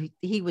you knew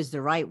he was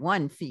the right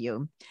one for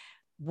you,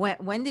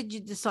 when did you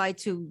decide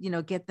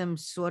to, get them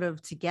sort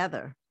of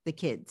together, the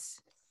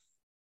kids,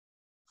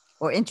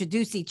 or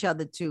introduce each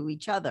other to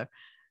each other?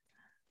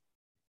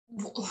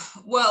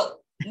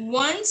 Well,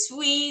 once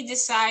we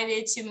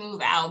decided to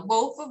move out,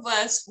 both of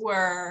us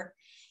were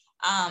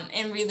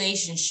in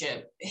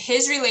relationship.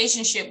 His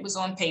relationship was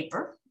on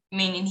paper,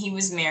 meaning he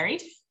was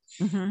married,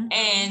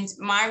 and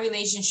my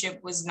relationship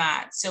was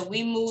not. So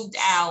we moved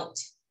out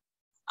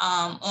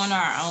on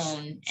our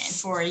own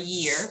for a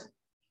year.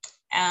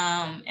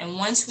 And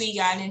once we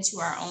got into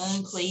our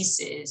own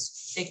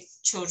places, the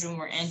children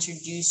were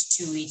introduced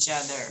to each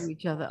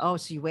other. Oh,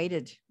 so you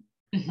waited.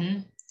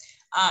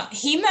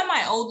 He met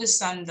my oldest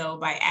son, though,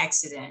 by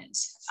accident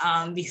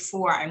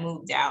before I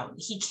moved out.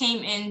 He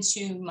came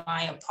into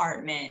my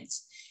apartment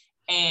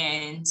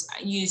and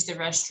used the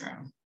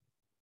restroom,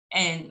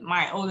 and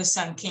my oldest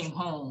son came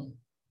home.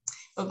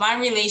 But my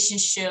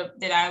relationship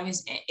that I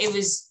was in,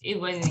 it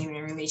wasn't even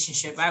a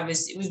relationship.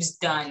 It was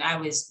done. I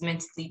was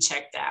mentally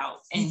checked out,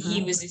 and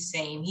he was the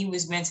same. He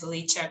was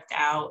mentally checked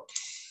out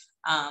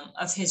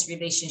of his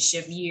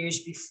relationship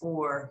years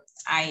before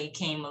I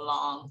came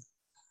along.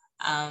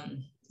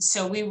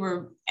 So we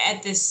were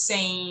at the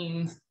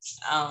same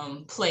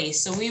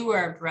place. So we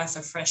were a breath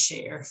of fresh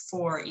air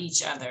for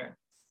each other.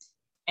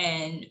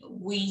 And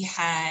we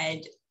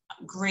had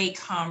great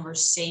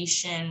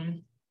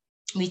conversation.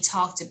 We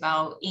talked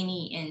about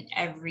any and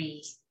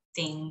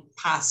everything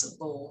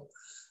possible,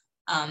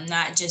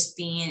 not just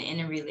being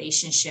in a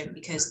relationship,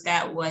 because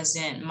that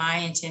wasn't my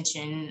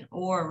intention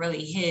or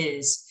really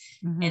his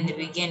in the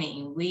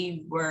beginning.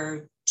 We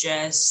were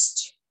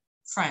just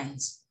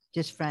friends.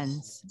 Just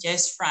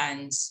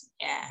friends.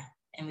 Yeah.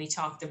 And we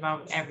talked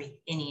about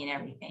any and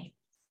everything.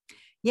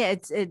 Yeah.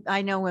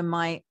 I know when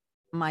my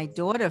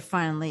daughter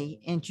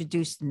finally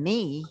introduced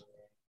me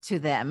to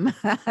them,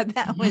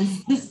 that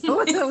was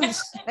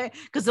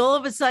because all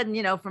of a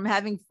sudden, from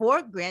having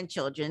 4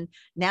 grandchildren,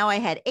 now I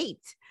had 8.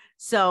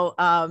 So,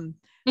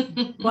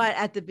 but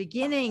at the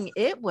beginning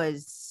it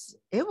was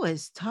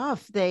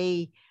tough.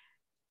 They,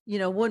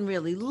 wouldn't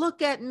really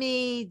look at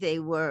me. They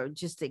were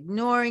just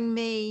ignoring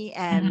me.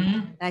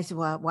 And I said,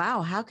 well,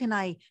 wow, how can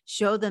I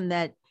show them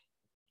that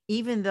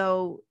even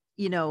though,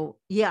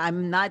 yeah,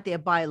 I'm not their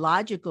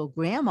biological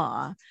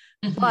grandma,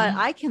 but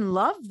I can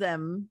love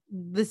them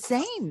the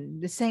same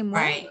way.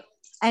 Right.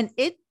 And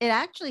it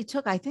actually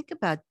took, I think,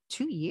 about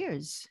 2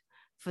 years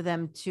for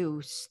them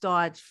to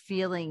start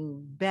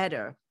feeling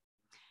better,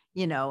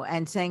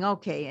 and saying,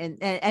 okay.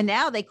 And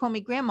now they call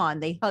me grandma,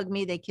 and they hug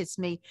me, they kiss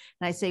me.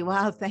 And I say,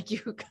 wow, thank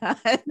you, God.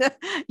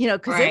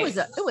 Cause Right.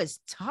 it was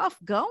tough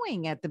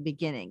going at the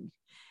beginning.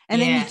 And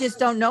then you just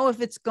don't know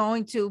if it's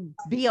going to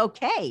be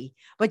okay,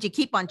 but you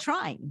keep on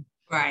trying.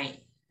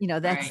 Right.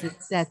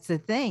 That's the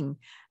thing.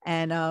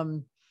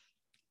 And,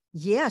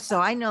 yeah, so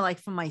I know, like,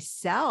 for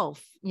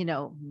myself,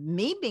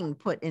 me being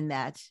put in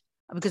that,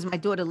 because my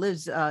daughter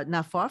lives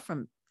not far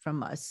from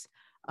us,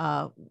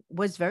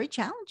 was very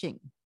challenging.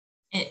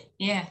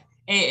 Being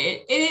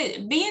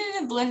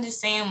in a blended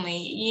family,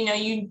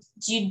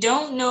 you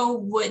don't know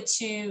what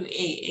to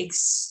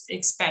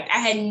expect. I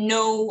had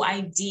no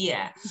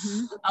idea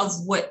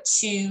of what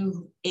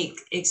to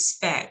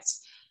expect.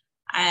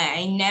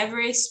 I never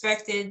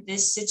expected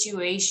this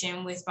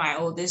situation with my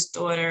oldest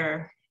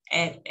daughter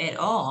at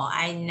all.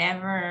 I've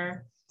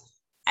never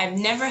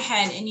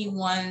had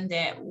anyone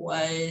that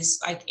was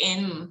like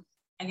in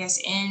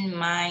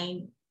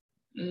my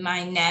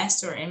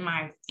nest or in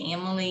my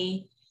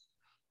family.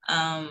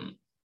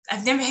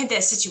 I've never had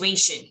that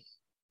situation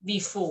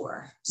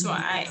before. So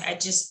I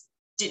just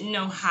didn't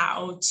know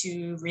how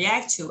to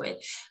react to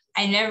it.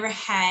 I never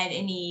had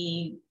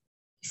any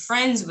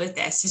friends with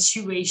that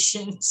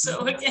situation.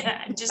 So again,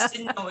 I just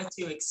didn't know what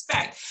to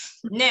expect.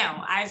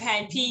 Now, I've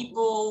had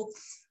people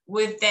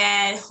with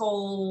that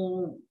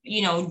whole,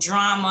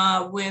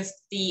 drama with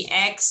the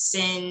ex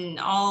and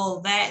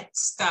all that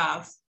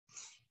stuff,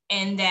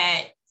 and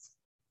that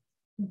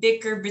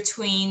bicker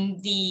between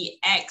the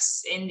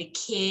ex and the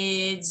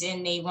kids,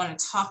 and they want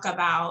to talk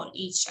about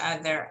each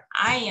other.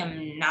 I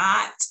am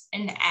not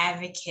an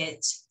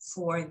advocate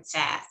for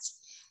that.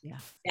 Yeah.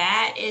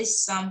 That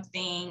is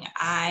something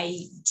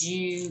I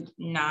do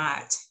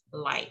not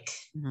like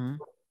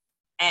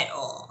at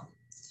all.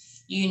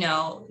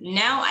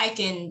 Now I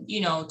can,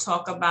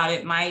 talk about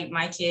it.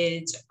 My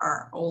kids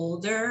are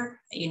older.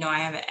 I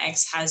have an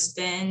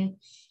ex-husband,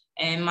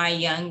 and my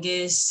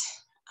youngest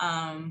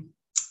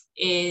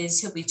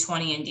he'll be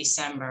 20 in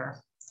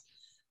December.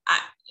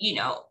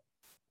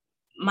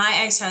 My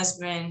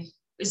ex-husband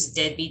was a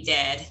deadbeat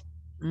dad.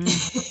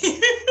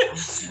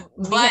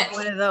 But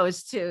one of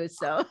those too.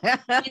 So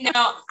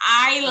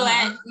I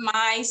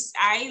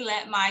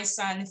let my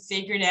son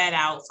figure that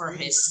out for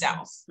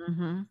himself.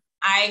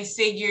 I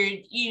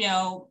figured,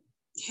 he'll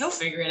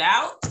figure it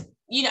out.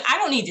 I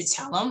don't need to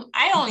tell him.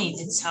 I don't need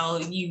to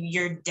tell you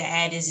your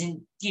dad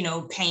isn't,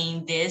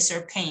 paying this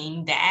or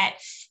paying that,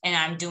 and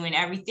I'm doing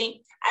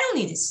everything. I don't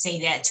need to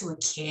say that to a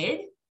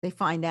kid. They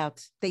find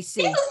out. They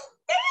see. They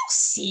don't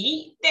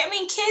see. I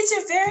mean, kids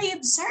are very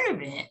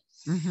observant.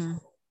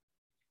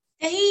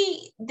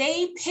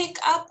 They pick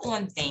up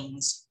on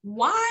things.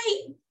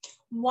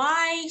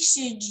 Why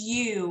should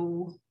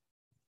you,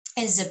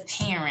 as a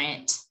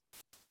parent,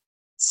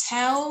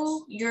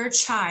 tell your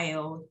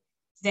child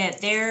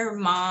that their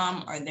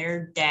mom or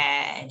their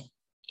dad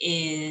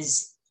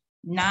is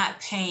not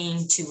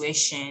paying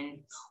tuition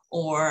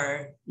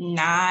or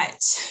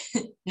not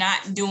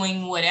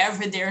doing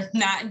whatever they're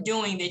not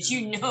doing that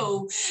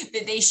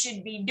that they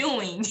should be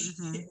doing?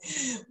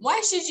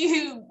 Why should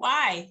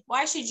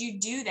you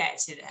do that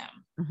to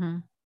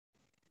them?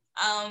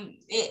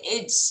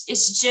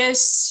 It's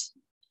just,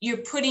 you're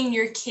putting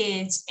your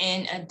kids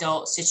in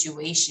adult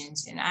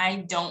situations, and I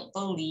don't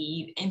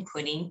believe in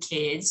putting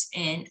kids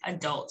in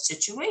adult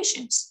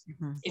situations.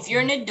 If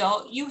you're an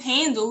adult, you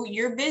handle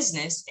your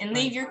business and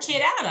leave your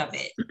kid out of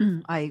it.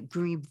 I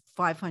agree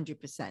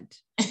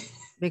 500%.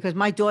 Because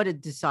my daughter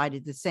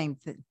decided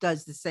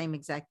does the same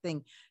exact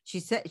thing. She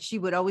said, she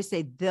would always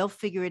say, they'll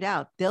figure it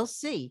out. They'll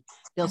see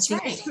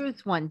the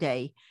truth one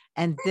day,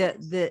 and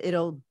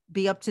it'll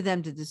be up to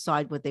them to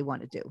decide what they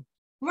want to do.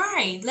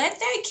 Right. Let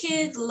that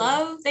kid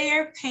love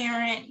their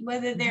parent,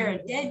 whether they're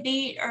a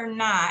deadbeat or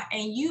not.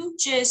 And you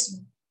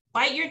just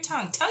bite your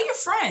tongue. Tell your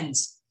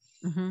friends.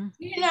 When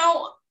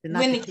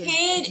the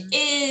kid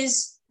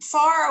is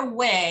far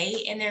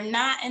away and they're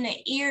not in an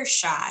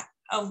earshot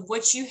of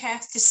what you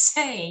have to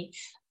say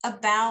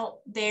about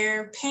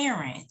their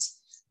parent,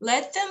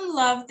 let them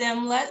love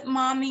them. Let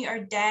mommy or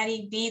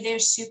daddy be their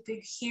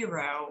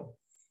superhero,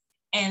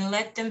 and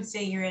let them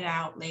figure it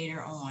out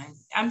later on.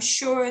 I'm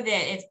sure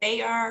that if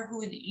they are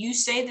who you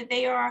say that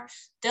they are,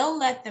 they'll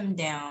let them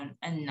down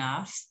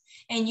enough.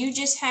 And you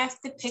just have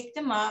to pick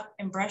them up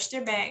and brush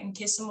their back and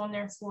kiss them on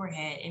their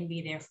forehead and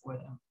be there for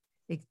them.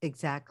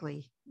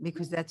 Exactly.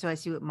 Because that's what I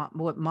see with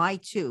my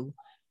two,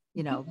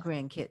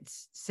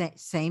 grandkids.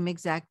 Same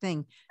exact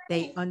thing.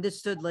 They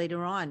understood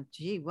later on,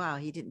 gee, wow,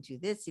 he didn't do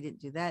this, he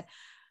didn't do that.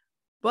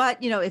 But,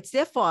 it's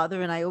their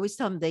father. And I always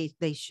tell them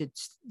they should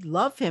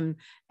love him.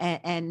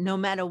 And no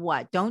matter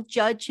what, don't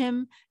judge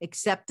him,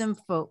 accept him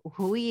for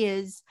who he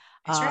is.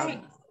 That's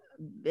right.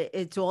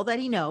 It's all that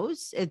he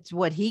knows. It's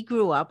what he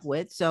grew up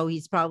with. So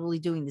he's probably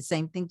doing the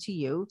same thing to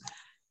you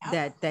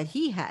that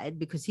he had,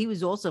 because he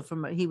was also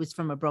from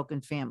a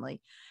broken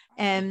family.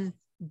 And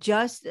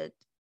just,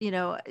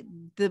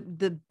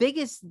 the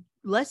biggest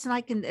lesson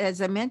I can,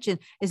 as I mentioned,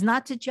 is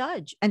not to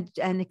judge,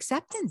 and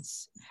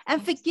acceptance,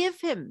 and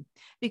forgive him.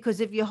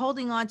 Because if you're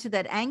holding on to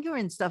that anger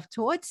and stuff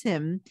towards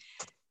him,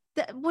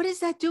 what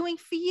is that doing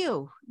for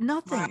you?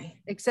 Nothing, right,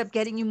 except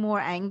getting you more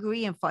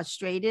angry and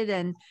frustrated,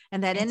 and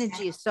that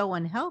energy is so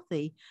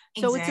unhealthy.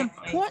 So it's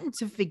important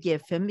to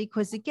forgive him,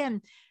 because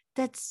again,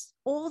 that's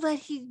all that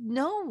he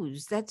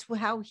knows. That's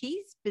how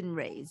he's been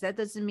raised. That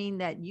doesn't mean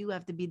that you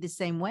have to be the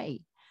same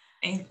way.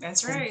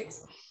 That's right.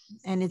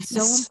 And it's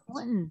so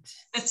important.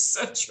 That's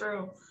so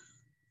true.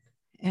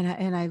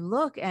 And I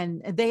look,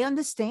 and they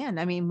understand.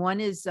 I mean, one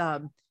is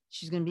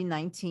she's going to be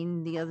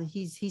 19. The other,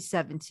 he's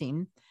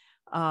 17.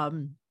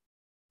 And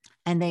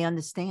they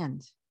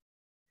understand.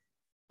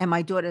 And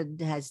my daughter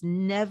has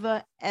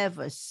never,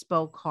 ever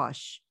spoke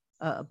harsh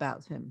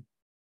about him.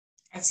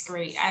 That's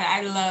great.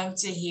 I love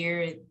to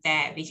hear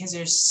that, because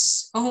there's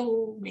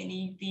so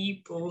many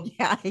people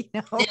I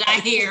know that I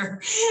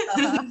hear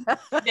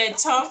that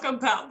talk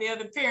about the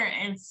other parent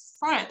in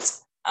front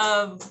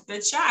of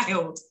the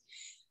child.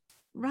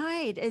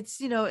 Right. It's,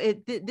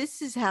 this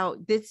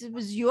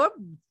was your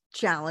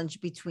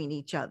challenge between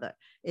each other.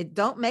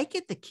 Don't make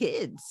it the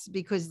kids,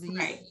 because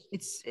right,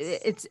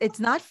 it's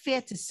not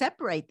fair to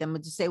separate them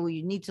and to say, well,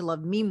 you need to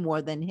love me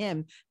more than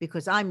him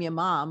because I'm your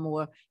mom,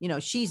 or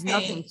she's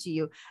nothing to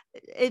you.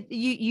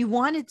 You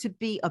want it to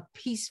be a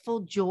peaceful,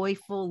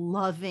 joyful,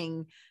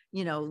 loving,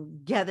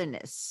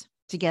 togetherness.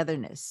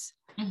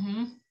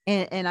 Mm-hmm.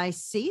 And I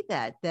see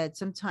that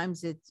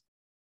sometimes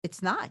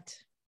it's not,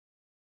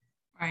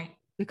 right,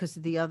 because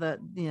of the other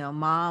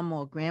mom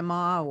or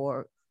grandma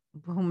or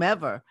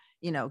whomever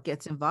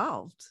gets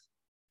involved.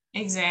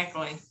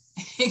 Exactly.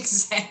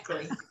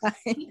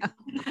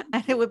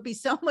 And it would be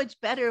so much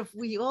better if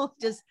we all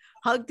just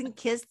hugged and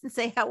kissed and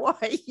say, how are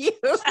you?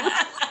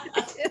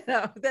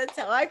 That's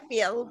how I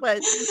feel,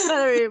 but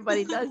not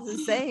everybody does the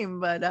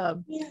same. But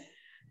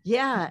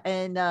yeah.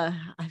 And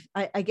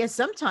I guess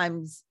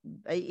sometimes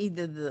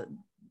either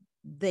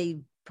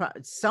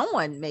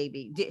someone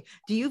maybe,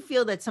 do you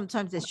feel that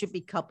sometimes there should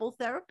be couple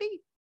therapy?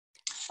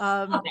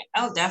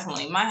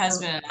 Definitely. My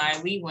husband and I,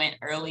 we went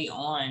early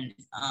on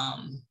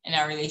in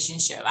our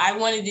relationship. I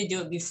wanted to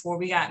do it before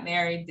we got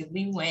married, but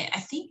we went, I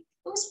think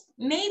it was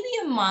maybe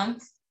a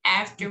month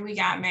after we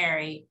got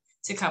married,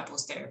 to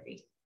couples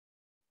therapy.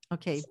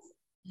 Okay.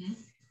 Mm-hmm.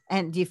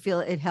 And do you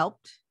feel it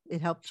helped?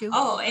 It helped you?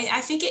 Oh,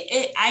 I think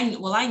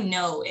I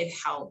know it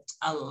helped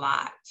a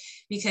lot,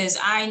 because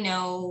I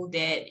know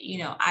that,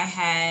 I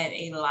had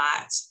a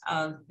lot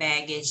of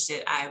baggage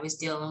that I was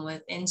dealing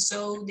with, and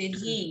so did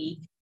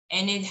he.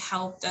 And it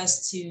helped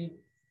us to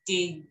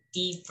dig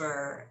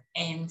deeper,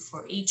 and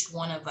for each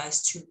one of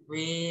us to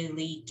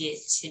really get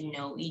to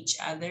know each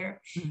other,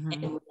 mm-hmm,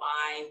 and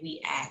why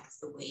we act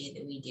the way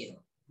that we do.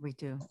 We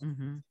do.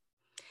 Mm-hmm.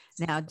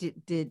 Now,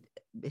 did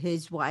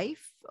his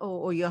wife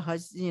or your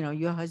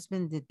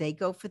husband, did they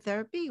go for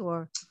therapy,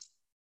 or?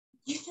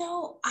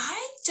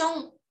 I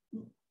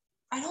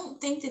don't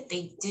think that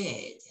they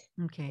did.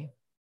 Okay.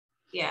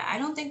 Yeah, I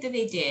don't think that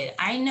they did.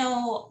 I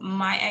know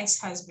my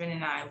ex-husband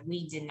and I,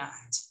 we did not.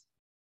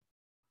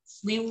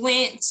 We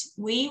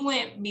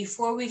went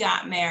before we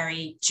got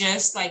married,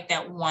 just like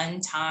that one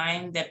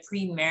time, that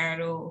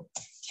premarital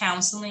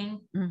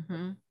counseling,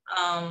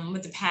 mm-hmm,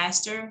 with the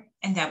pastor,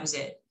 and that was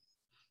it.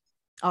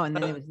 Oh, and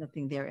then there was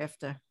nothing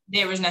thereafter.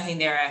 There was nothing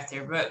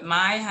thereafter. But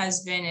my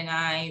husband and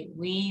I,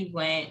 we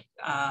went,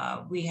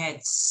 we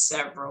had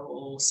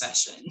several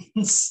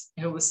sessions.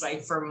 It was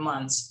like for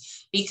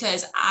months,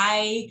 because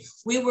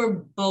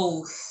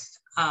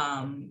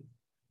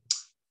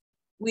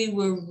we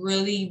were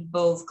really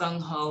both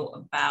gung-ho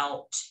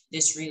about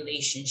this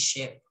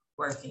relationship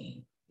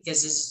working,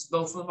 because this is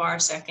both of our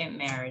second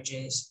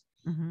marriages.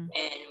 Mm-hmm.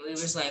 And we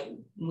was like,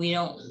 we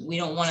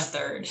don't want a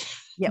third.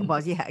 Yeah,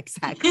 well, yeah,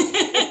 exactly.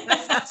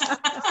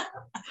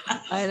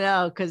 I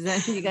know, because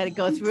then you got to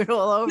go through it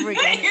all over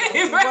again.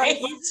 Right.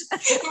 It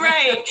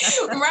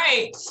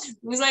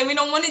was like, we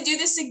don't want to do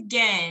this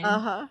again.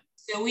 Uh-huh.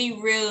 So we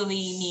really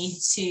need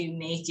to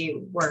make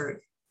it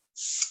work.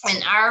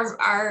 And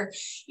our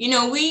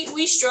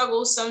we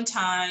struggle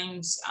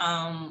sometimes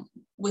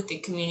with the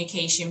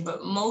communication,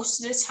 but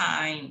most of the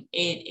time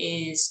it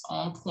is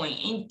on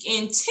point.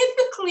 And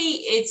typically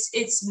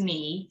it's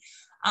me,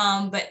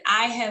 but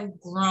I have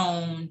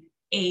grown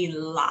a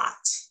lot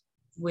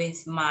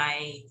with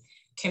my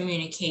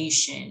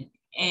communication,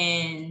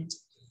 and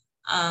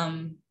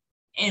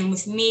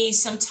with me,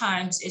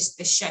 sometimes it's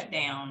the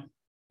shutdown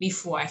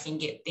before I can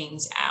get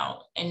things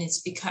out. And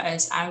it's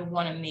because I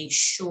want to make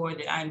sure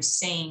that I'm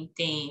saying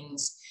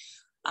things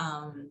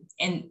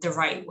in the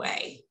right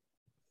way,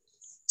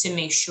 to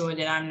make sure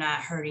that I'm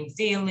not hurting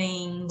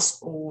feelings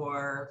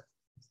or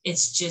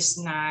it's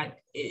just not,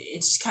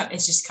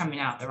 it's just coming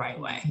out the right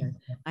way.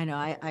 I know.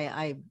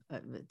 I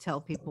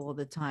tell people all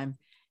the time,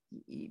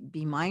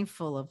 be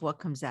mindful of what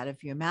comes out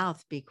of your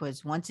mouth,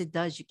 because once it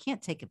does, you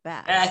can't take it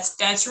back.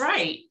 That's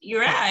right. You're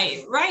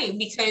right.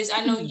 Because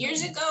I know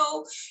years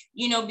ago,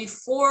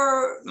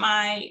 before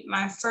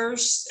my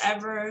first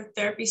ever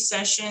therapy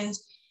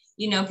sessions,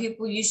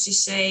 people used to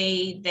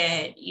say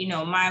that,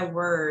 my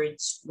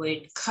words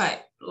would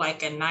cut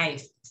like a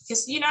knife,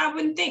 because, I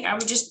wouldn't think, I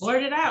would just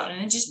blurt it out and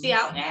it'd just be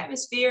out in the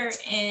atmosphere.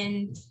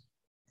 And,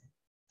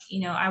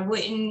 I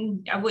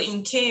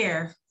wouldn't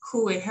care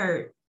who it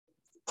hurt.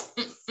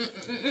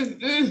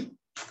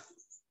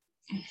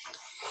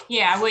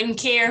 Yeah, I wouldn't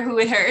care who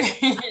it hurt.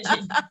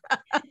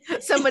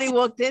 Somebody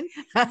walked in.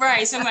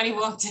 Right, somebody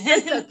walked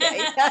in.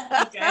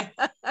 Okay.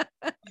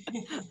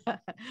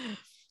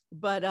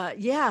 But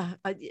yeah,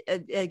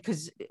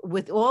 because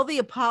with all the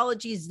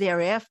apologies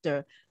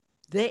thereafter,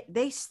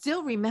 they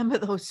still remember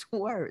those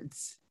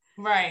words.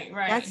 Right.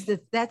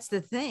 That's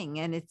the thing,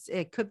 and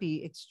it could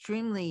be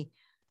extremely,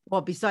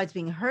 well, besides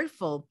being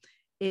hurtful,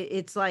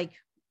 it's like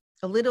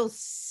a little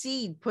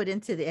seed put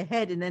into their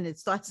head, and then it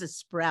starts to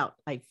sprout,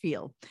 I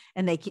feel,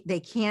 and they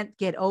can't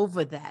get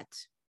over that,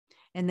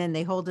 and then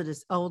they hold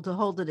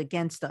it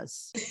against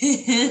us.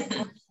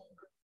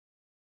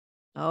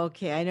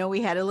 Okay, I know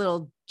we had a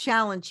little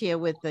challenge here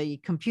with the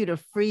computer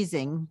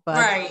freezing, but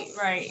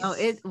right.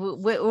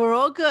 We're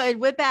all good.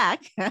 We're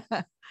back.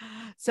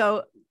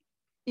 So,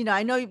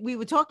 I know we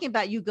were talking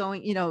about you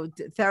going,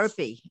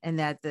 therapy, and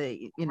that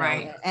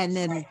right. And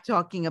then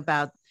talking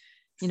about,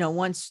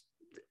 once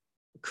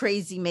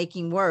crazy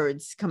making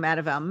words come out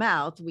of our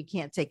mouth, we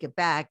can't take it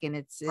back, and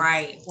it's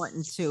right.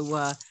 important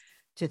to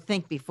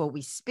think before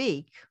we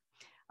speak.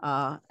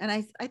 And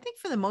I think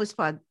for the most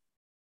part,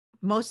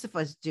 most of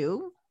us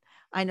do.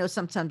 I know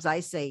sometimes I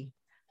say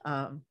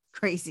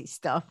crazy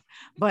stuff,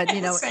 but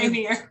Same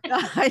here.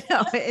 I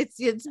know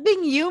it's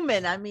being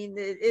human. I mean,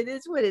 it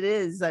is what it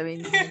is. I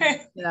mean,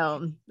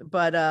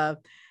 but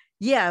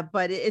yeah,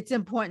 but it's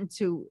important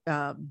to,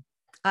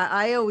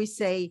 I always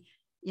say,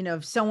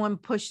 if someone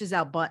pushes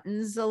our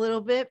buttons a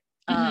little bit,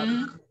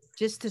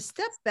 just to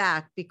step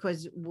back,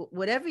 because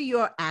whatever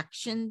your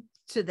action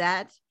to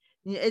that,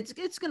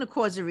 it's going to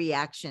cause a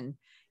reaction,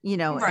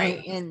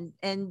 right.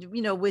 and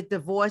with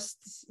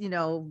divorced,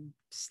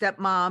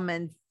 stepmom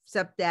and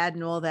stepdad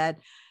and all that,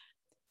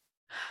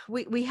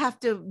 we have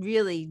to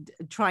really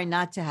try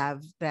not to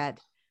have that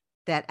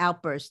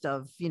outburst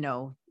of,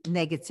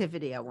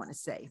 negativity, I want to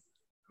say.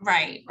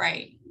 Right.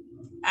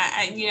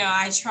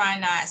 I try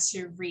not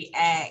to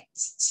react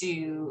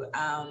to,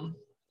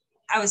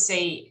 I would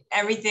say,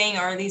 everything,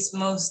 or at least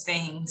most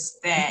things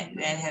that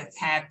have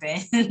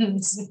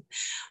happened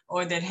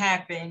or that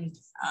happened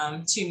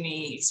to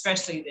me,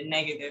 especially the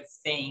negative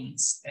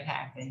things that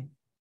happen.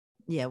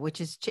 Yeah, which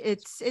is,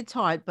 it's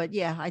hard, but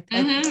yeah,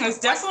 it's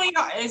definitely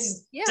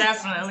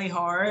definitely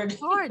hard.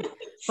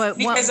 But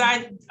because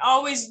I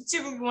always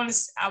typically want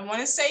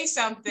to say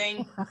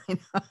something.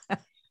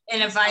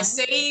 And if I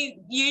say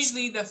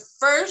usually the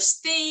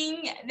first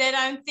thing that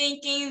I'm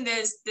thinking,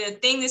 the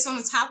thing that's on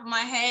the top of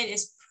my head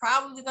is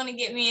probably going to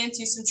get me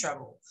into some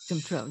trouble.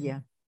 Yeah.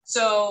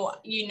 So,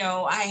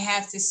 I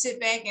have to sit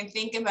back and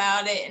think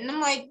about it. And I'm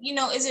like,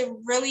 is it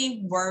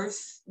really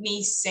worth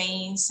me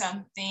saying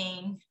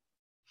something?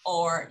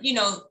 Or,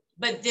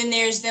 but then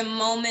there's the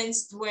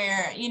moments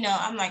where,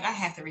 I'm like, I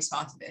have to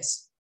respond to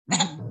this.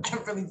 I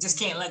really just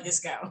can't let this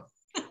go.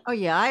 Oh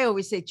yeah, I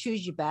always say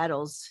choose your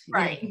battles.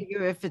 Right.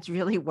 Figure if it's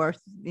really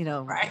worth,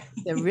 right.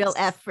 the real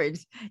effort,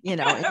 in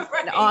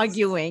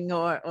arguing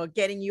or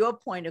getting your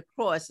point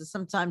across. So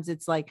sometimes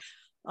it's like,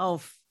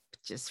 oh,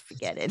 just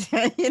forget it.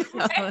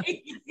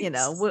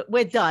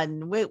 We're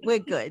done. We're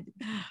good.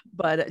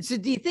 But so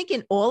do you think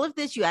in all of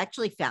this you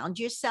actually found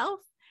yourself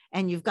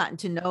and you've gotten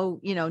to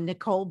know,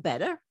 Nicole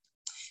better?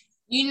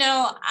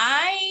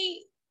 I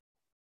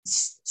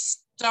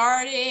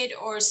started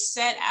or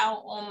set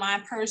out on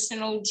my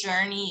personal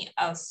journey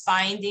of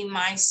finding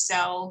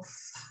myself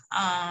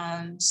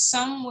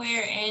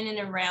somewhere in and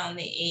around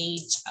the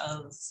age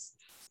of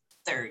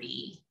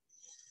 30,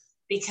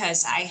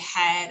 because I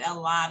had a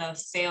lot of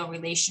failed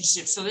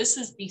relationships. So this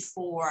was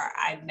before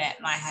I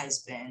met my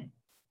husband.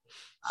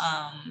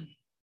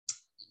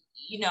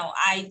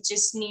 I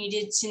just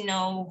needed to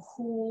know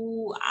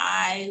who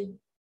am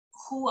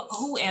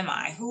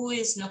I? Who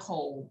is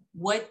Nicole?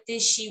 What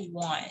does she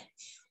want?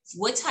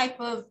 What type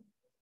of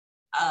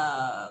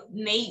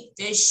mate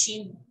does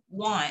she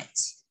want?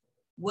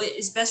 What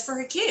is best for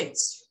her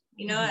kids?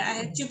 I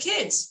had 2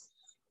 kids,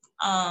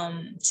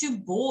 2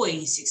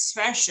 boys,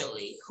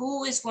 especially.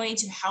 Who is going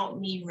to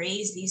help me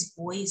raise these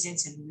boys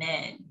into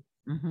men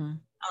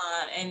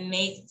and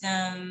make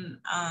them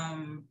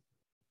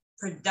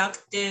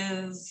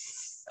productive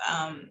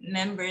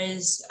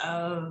members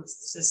of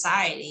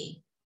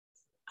society?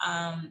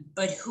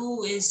 But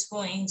who is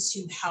going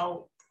to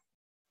help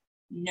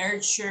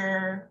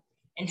nurture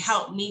and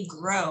help me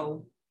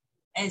grow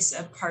as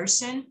a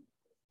person?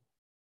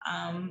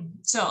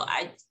 So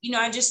I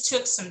just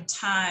took some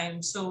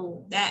time.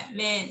 So that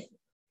meant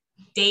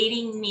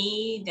dating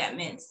me, that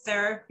meant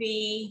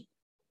therapy.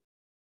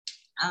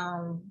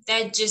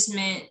 That just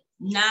meant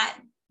not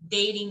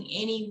dating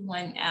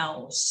anyone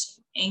else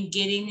and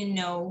getting to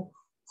know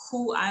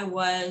who I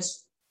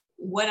was,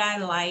 what I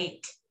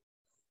like,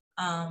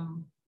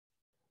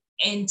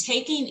 and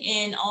taking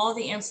in all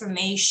the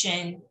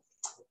information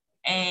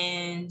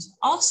and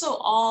also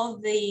all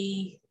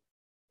the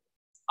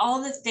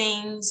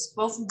things,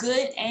 both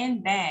good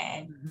and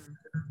bad,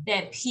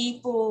 that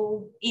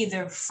people,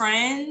 either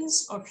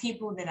friends or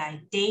people that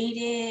I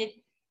dated,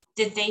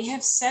 that they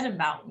have said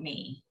about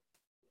me.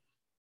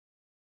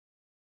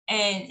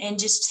 And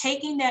just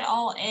taking that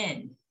all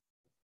in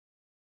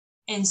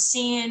and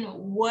seeing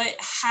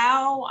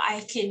how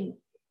I can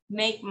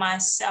make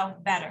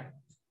myself better.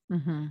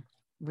 Mm-hmm.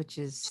 Which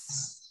is,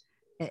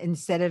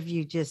 instead of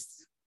you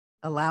just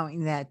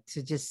allowing that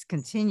to just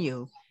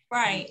continue,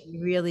 right?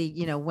 You really,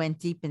 went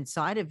deep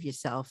inside of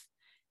yourself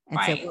and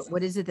said,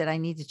 what is it that I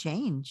need to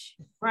change?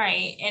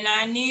 Right. And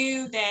I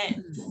knew that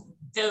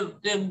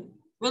the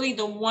really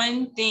the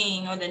one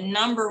thing, or the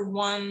number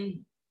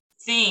one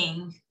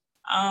thing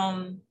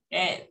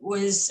that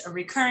was a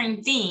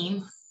recurring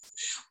theme,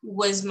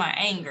 was my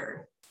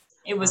anger.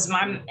 It was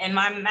in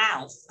my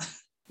mouth.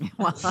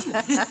 Well,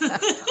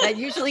 that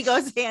usually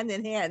goes hand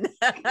in hand.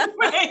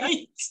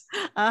 Right.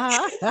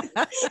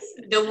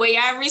 The way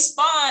I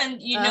respond,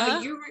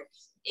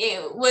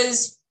 it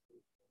was,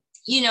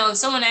 if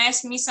someone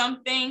asked me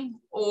something,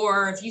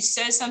 or if you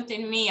said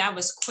something to me, I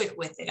was quick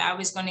with it. I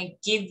was going to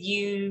give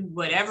you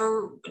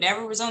whatever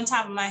was on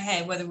top of my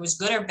head, whether it was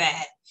good or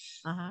bad.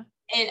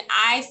 And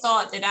I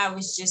thought that I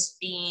was just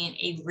being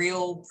a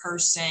real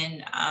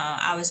person.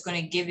 I was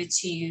going to give it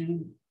to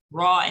you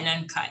raw and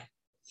uncut.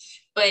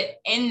 But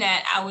in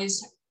that, I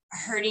was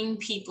hurting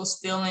people's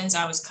feelings.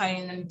 I was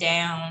cutting them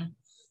down.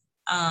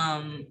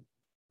 And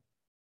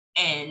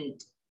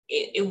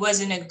it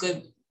wasn't a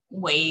good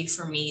way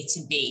for me to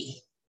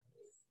be.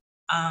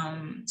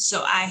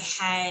 So I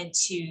had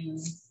to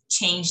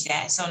change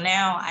that. So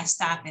now I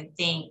stop and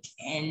think,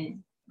 and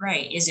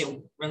is it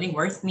really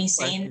worth me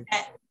saying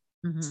that?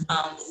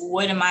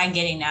 What am I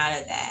getting out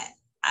of that?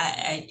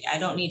 I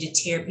don't need to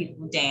tear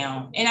people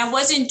down. And I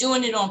wasn't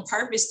doing it on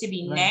purpose to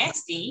be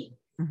nasty.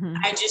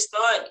 I just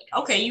thought,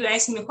 okay, you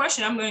asked me a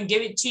question, I'm going to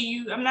give it to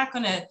you. I'm not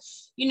going to,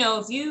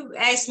 if you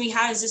ask me,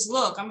 how does this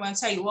look? I'm going to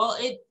tell you, well,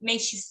 it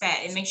makes you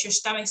fat. It makes your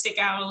stomach stick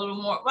out a little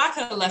more. Well, I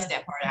could have left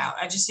that part out.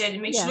 I just said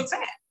it makes you look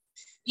fat.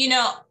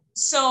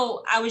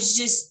 So I was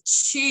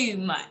just too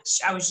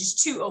much. I was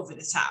just too over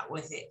the top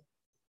with it.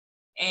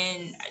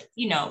 And,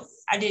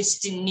 I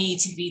just didn't need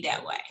to be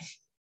that way.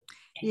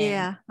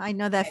 Yeah, I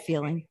know that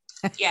feeling.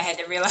 I had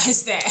to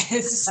realize that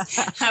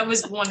I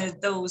was one of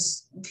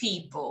those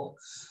people.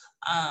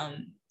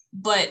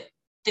 But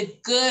the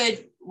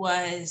good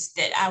was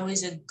that I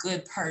was a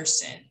good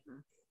person,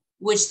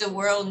 which the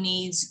world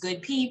needs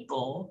good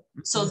people.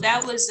 So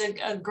that was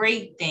a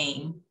great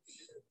thing.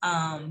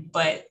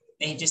 But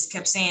they just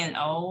kept saying,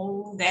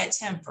 oh, that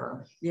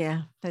temper.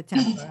 Yeah, that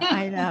temper.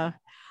 I know.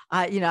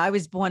 I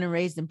was born and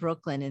raised in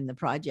Brooklyn in the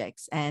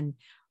projects, and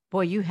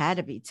boy, you had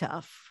to be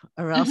tough,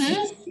 or else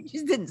you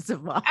just didn't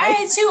survive. I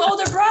had two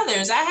older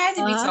brothers. I had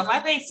to be tough. I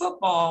played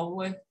football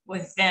with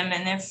them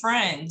and their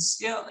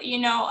friends.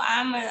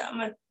 I'm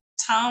a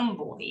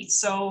tomboy,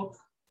 so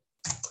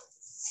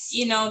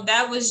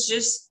that was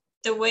just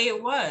the way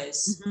it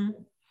was.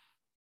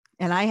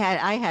 And I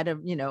had to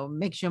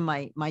make sure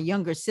my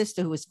younger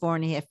sister, who was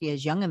 4.5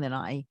 years younger than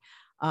I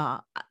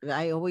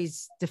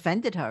always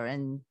defended her,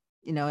 and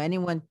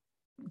anyone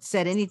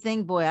said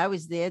anything, boy, I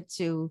was there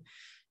to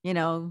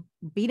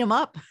beat them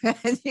up.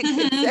 Right.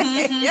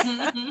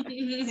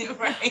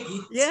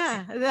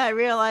 Yeah. And then I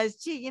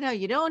realized, gee,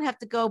 you don't have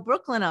to go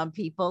Brooklyn on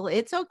people.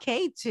 It's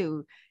okay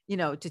to,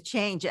 to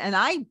change. And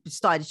I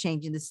started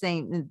changing the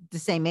same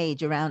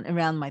age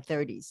around my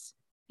 30s.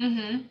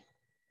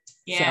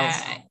 Yeah.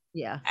 So,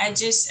 yeah. I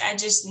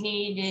just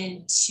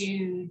needed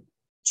to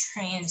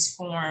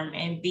transform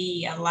and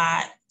be a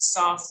lot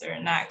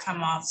softer, not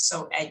come off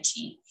so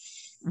edgy.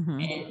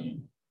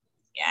 And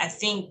I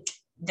think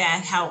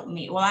that helped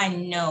me. Well, I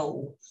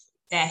know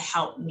that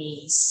helped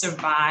me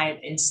survive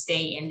and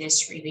stay in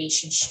this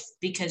relationship,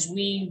 because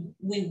we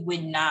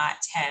wouldn't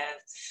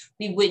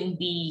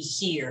be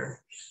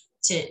here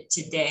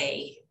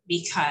today,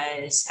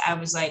 because I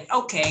was like,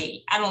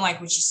 okay, I don't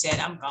like what you said,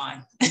 I'm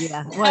gone.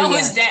 Yeah. Well, I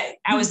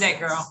was that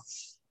girl.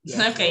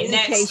 Yeah. Okay,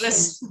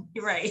 next.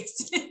 Right.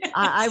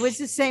 I was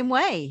the same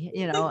way,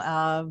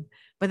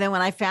 but then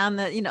when I found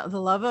the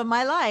love of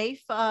my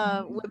life,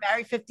 we're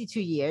married 52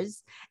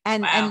 years.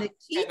 And, wow. and the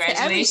key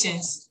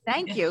Congratulations.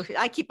 Thank you.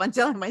 I keep on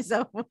telling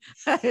myself,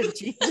 I don't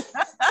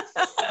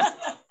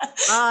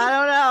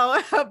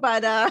know,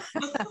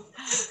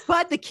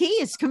 but the key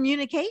is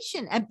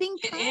communication and being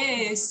kind.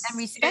 It is. And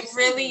respect. It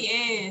really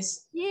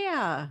is.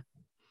 Yeah.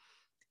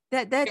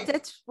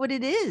 That's what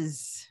it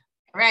is.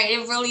 Right,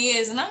 it really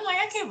is. And I'm like,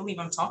 I can't believe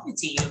I'm talking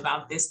to you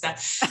about this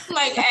stuff. I'm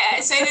like, I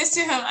say this to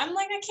him. I'm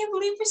like, I can't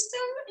believe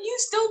you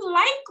still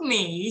like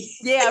me.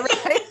 Yeah,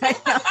 right.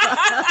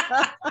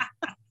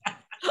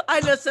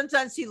 I know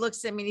sometimes he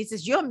looks at me and he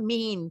says, "You're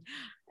mean."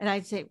 And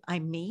I'd say, "I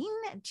mean?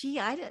 Gee,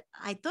 I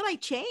thought I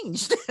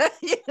changed."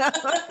 You know?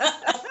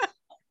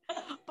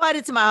 But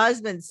it's my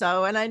husband,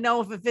 so, and I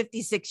know for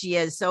 56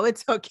 years, so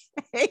it's okay.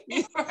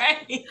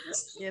 Right.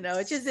 You know,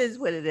 it just is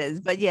what it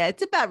is. But yeah,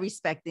 it's about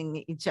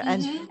respecting each other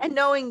Mhm. and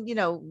knowing, you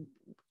know,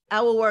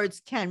 our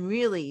words can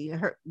really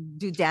hurt,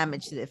 do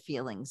damage to their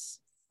feelings.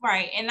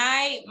 Right. And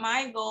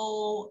my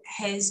goal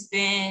has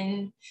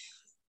been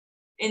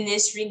in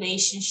this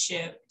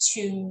relationship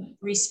to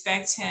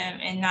respect him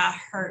and not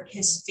hurt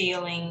his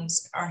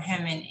feelings or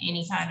him in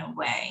any kind of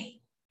way.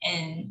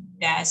 And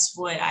that's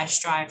what I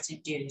strive to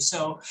do.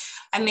 So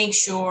I make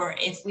sure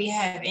if we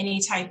have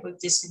any type of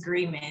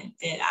disagreement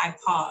that I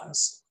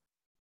pause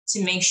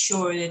to make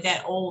sure that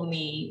that old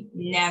me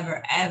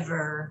never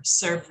ever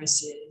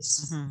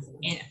surfaces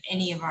in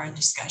any of our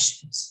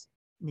discussions.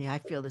 Yeah, I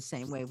feel the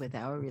same way with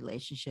our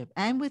relationship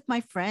and with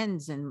my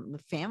friends and the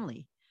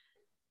family.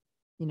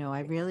 You know,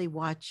 I really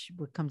watch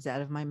what comes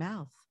out of my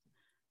mouth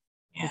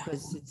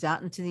because it's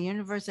out into the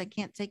universe. I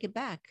can't take it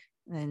back.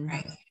 And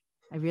Right.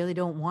 I really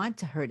don't want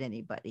to hurt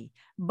anybody.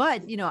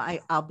 But, you know,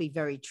 I'll be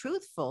very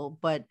truthful,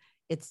 but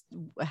it's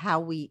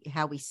how we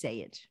say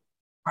it.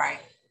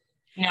 Right.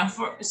 You know,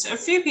 for so a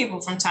few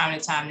people from time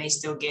to time, they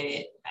still get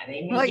it.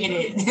 They may Right. get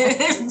it,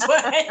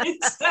 but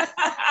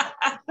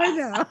I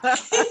know.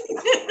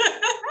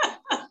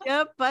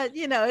 Yeah, but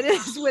you know, it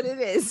is what it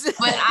is.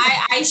 But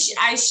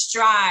I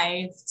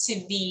strive to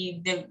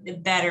be the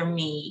better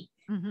me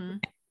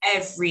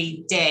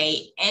every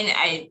day, and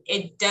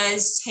it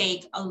does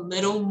take a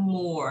little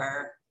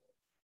more.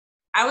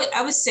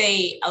 I would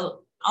say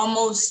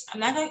almost.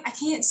 I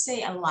can't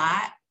say a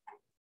lot.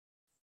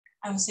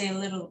 I would say a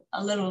little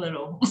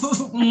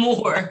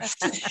more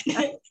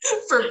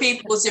for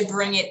people to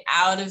bring it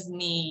out of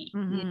me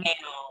now.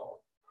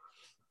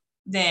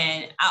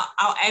 Then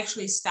I'll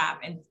actually stop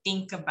and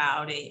think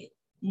about it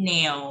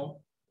now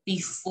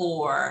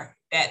before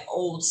that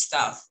old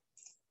stuff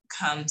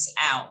comes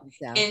out.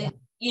 And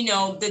you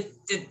know,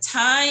 the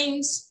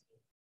times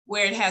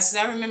where it has,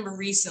 I remember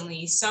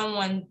recently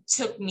someone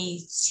took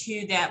me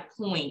to that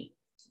point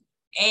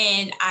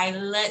and I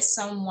let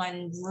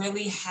someone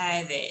really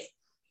have it.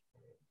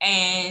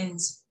 And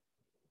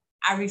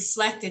I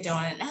reflected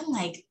on it and I'm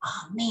like,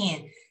 oh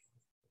man,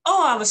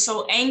 I was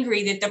so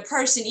angry that the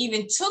person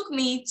even took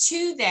me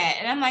to that.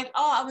 And I'm like,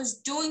 I was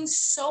doing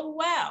so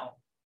well.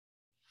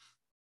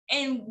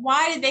 And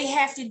why did they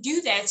have to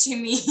do that to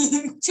me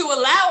to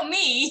allow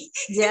me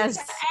to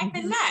act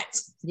a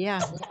nut?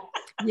 Yeah.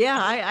 Yeah,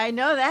 I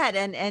know that.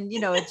 And, you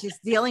know, it's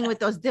just dealing with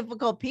those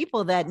difficult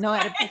people that know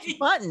how to push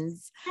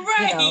buttons.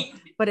 Right. You know?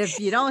 But if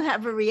you don't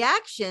have a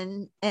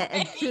reaction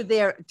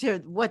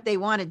to what they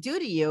want to do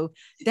to you,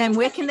 then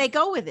where can they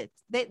go with it?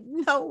 They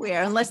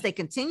nowhere unless they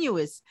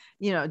continuous,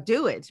 you know,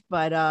 do it.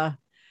 But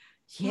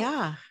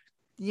yeah.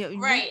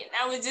 Right.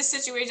 That was this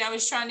situation. I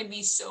was trying to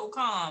be so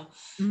calm.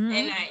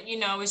 And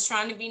I was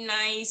trying to be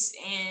nice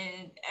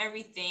and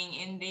everything.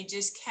 And they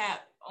just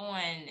kept on.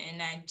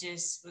 And I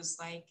just was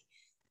like,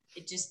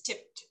 it just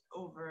tipped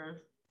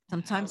over.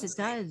 Sometimes it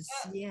does.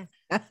 Yeah.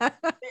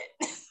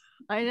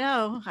 I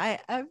know.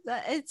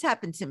 It's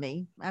happened to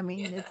me. I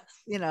mean, it's,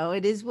 you know,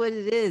 it is what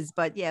it is.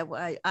 But yeah,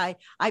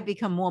 I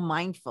become more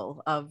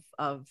mindful of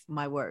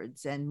my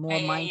words and more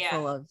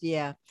mindful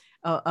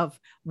of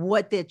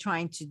what they're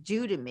trying to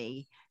do to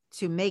me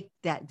to make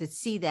that, to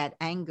see that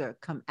anger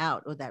come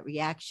out or that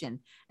reaction.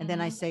 And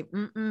then I say,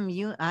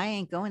 I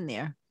ain't going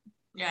there.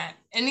 Yeah.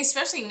 And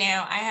especially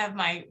now I have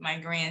my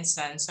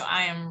grandson. So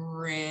I am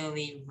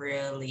really,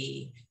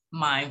 really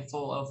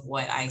mindful of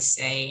what I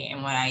say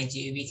and what I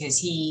do because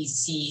he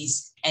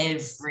sees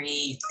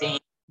everything.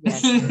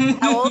 Yes.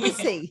 How old is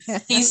he?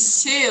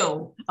 He's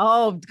 2.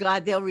 Oh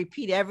God, they'll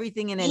repeat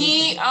everything and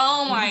anything.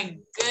 Oh my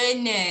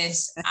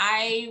goodness.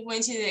 I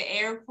went to the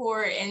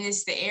airport and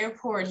it's the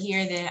airport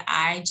here that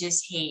I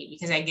just hate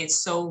because I get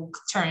so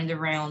turned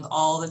around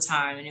all the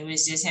time. And it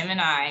was just him and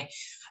I.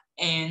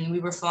 And we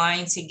were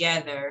flying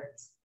together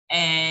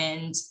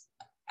and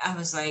I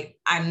was like,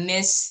 I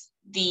miss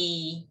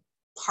the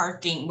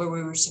parking where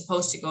we were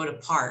supposed to go to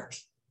park.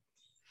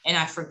 And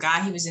I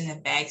forgot he was in the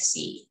back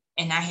seat.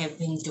 And I have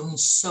been doing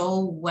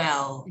so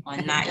well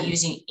on not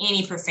using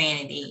any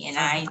profanity. And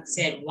I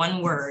said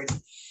one word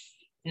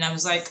and I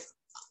was like,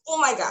 oh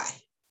my God,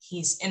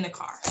 he's in the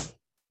car.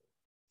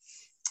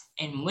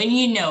 And when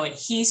you know it,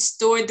 he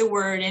stored the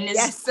word in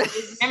his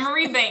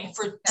memory bank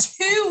for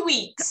 2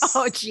 weeks.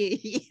 Oh,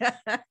 gee.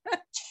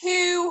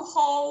 2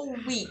 whole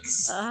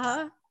weeks.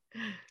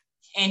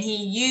 And he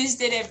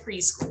used it at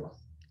preschool.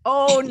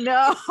 Oh,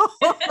 no.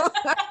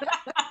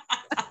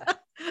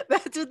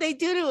 That's what they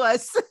do to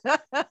us.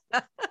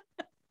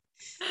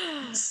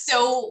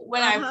 So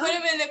when I put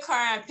him in the car,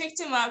 I picked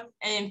him up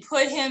and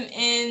put him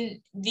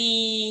in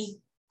the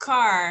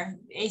car.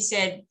 They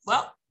said,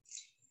 well,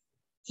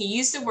 he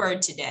used the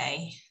word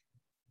today.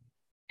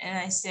 And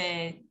I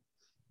said,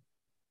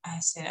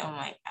 oh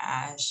my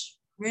gosh,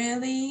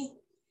 really?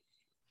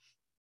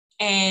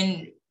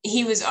 And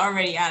he was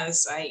already out of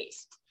sight.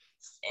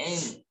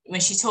 And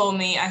when she told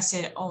me, I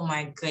said, oh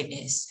my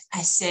goodness.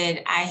 I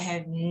said, I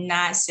have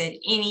not said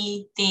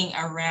anything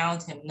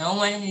around him. No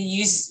one has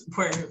used the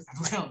word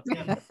around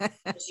him.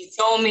 She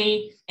told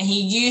me, and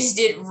he used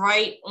it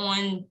right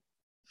on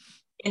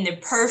in the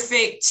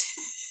perfect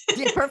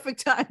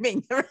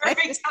timing. Right?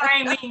 Perfect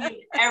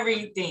timing,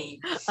 everything.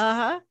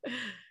 Uh-huh.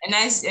 And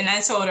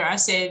I told her, I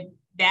said,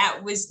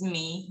 that was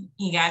me.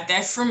 He got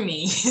that from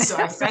me. So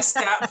I fessed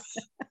up.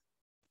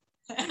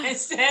 I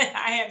said,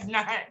 I have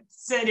not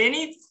said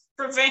any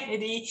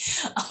profanity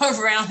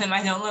around him.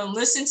 I don't let him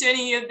listen to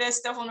any of that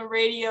stuff on the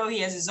radio. He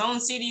has his own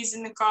CDs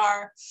in the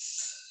car.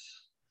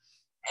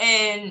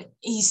 And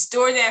he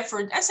stored that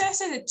for, I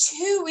said it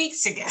 2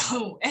 weeks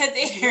ago at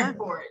the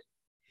airport.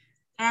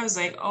 I was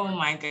like, oh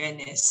my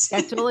goodness.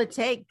 That's all it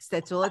takes.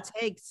 That's all it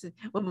takes.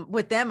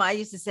 With them, I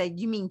used to say,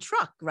 you mean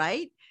truck,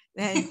 right?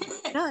 And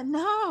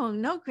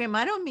no, Grandma,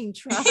 I don't mean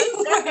truck.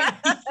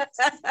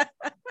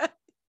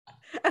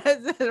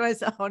 I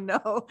said, oh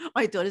no,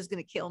 my daughter's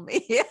going to kill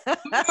me.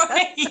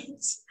 Right.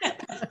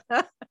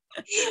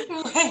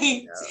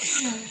 Right.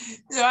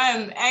 So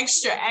I'm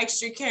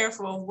extra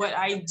careful of what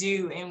I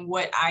do and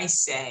what I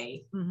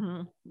say.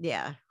 Mm-hmm.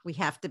 Yeah, we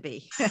have to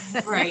be.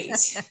 Right.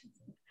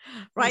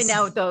 Right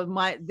now, though,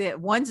 the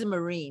one's a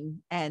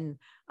Marine, and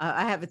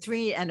I have a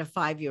 3 and a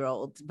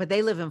 5-year-old, but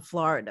they live in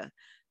Florida.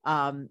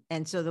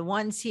 And so the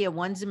ones here,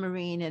 one's a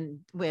Marine, and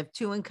we have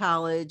 2 in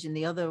college, and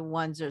the other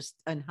ones are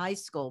in high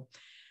school.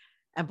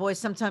 And boy,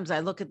 sometimes I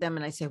look at them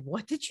and I say,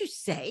 what did you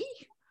say?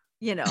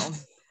 You know,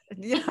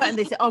 and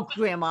they say, oh,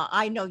 Grandma,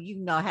 I know you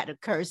know how to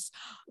curse,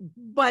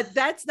 but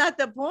that's not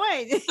the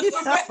point. You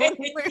know, Right.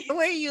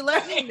 where are you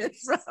learning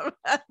this from?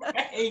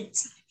 Right.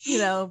 You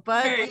know,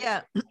 but Right.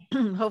 yeah,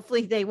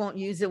 hopefully they won't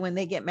use it when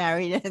they get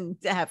married and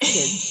have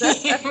kids.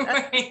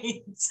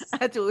 Right.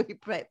 That's what we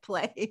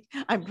play.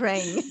 I'm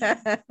praying.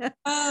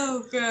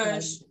 Oh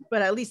gosh.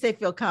 But at least they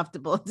feel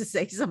comfortable to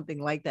say something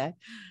like that.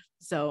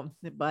 So,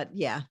 but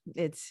yeah,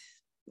 it's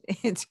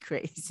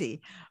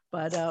crazy.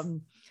 But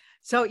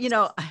so you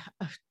know,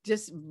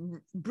 just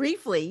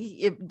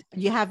briefly,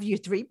 you have your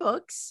 3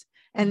 books,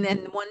 and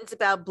then one's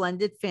about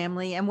blended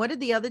family. And what are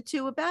the other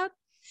 2 about?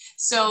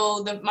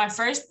 So my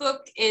first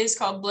book is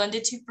called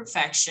Blended to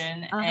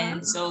Perfection.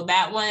 And so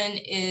that one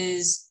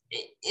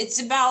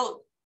it's about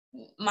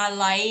my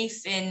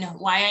life and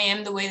why I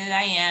am the way that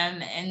I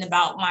am, and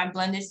about my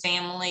blended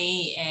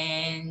family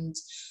and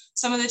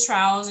some of the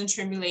trials and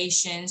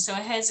tribulations. So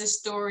it has a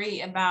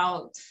story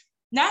about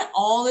not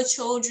all the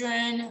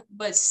children,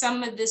 but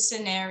some of the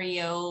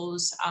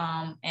scenarios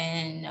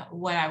and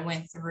what I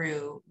went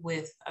through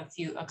with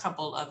a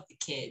couple of the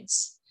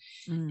kids.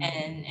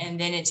 And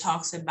then it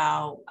talks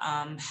about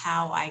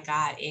how I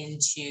got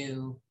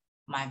into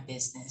my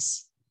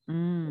business.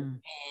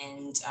 And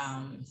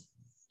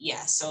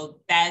yeah, so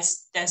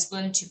that's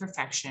Blended to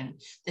Perfection.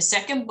 The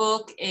second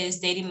book is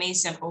Dating Made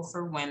Simple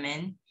for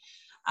Women.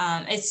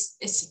 It's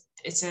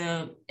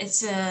a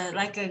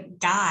like a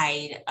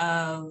guide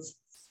of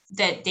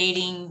that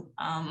dating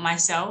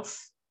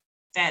myself,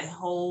 that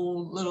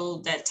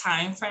whole that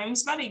time frame.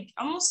 It's about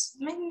almost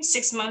maybe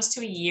 6 months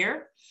to a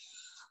year.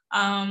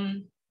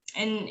 And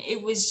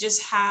it was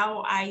just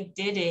how I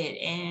did it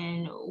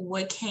and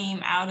what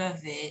came out of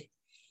it.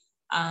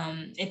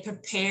 It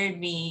prepared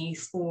me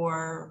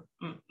for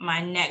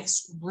my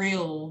next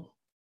real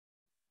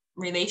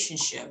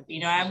relationship. You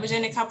know, I was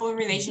in a couple of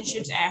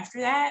relationships after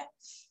that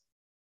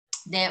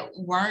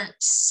weren't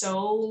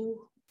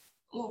so,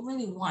 well,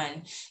 really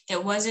one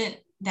that wasn't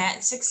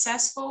that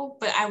successful,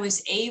 but I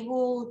was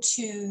able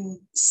to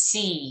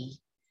see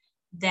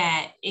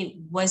that it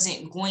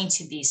wasn't going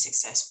to be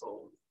successful.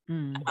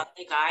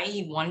 The guy,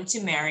 he wanted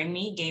to marry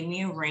me, gave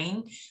me a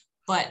ring,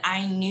 but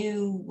I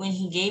knew when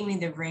he gave me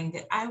the ring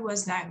that I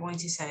was not going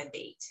to set a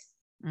date.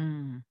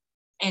 And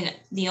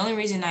the only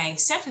reason I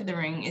accepted the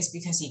ring is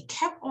because he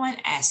kept on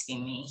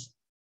asking me.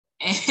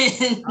 And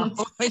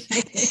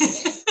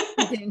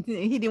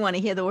he didn't want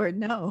to hear the word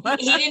no.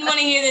 He didn't want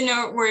to hear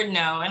the word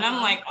no. And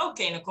I'm like,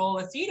 okay, Nicole,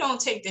 if you don't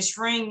take this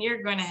ring,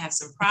 you're going to have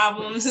some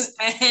problems.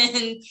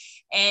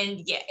 And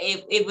yeah,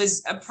 it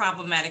was a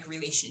problematic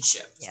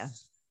relationship. Yeah.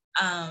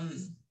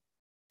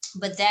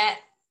 But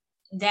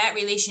that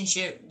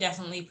relationship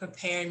definitely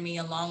prepared me,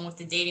 along with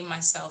the dating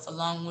myself,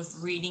 along with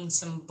reading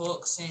some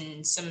books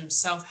and some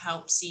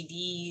self-help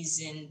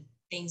CDs and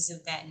things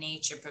of that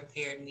nature,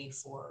 prepared me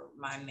for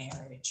my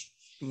marriage.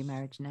 For your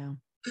marriage now.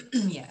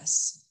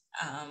 Yes.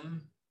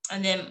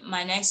 And then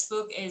my next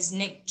book is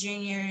Nick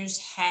Jr.'s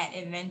Hat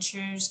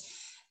Adventures.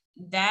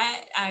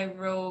 That I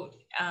wrote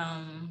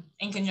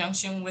in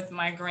conjunction with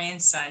my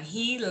grandson.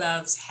 He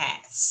loves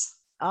hats.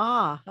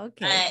 Oh,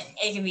 okay.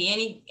 It can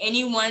be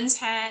anyone's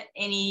hat,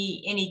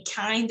 any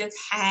kind of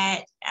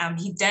hat.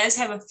 He does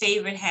have a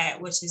favorite hat,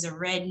 which is a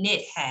red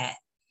knit hat,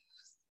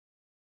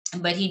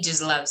 but he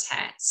just loves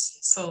hats.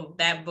 So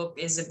that book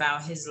is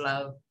about his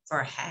love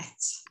for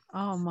hats.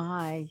 Oh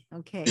my,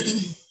 okay.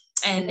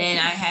 And then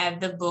I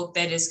have the book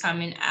that is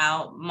coming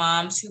out,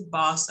 Moms Who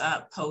Boss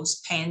Up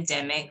Post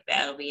Pandemic.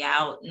 That'll be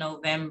out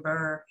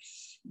November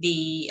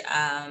the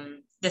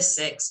the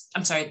 6th.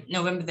 I'm sorry,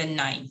 November the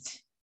 9th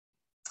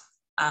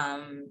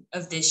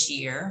of this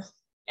year.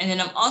 And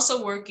then I'm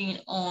also working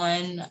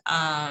on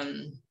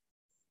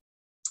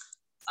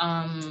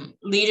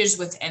Leaders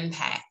with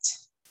Impact.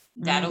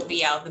 That'll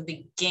be out should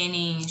be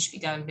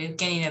done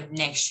beginning of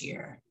next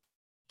year.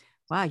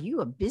 Wow,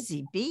 you a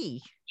busy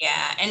bee.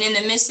 Yeah, and in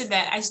the midst of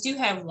that, I do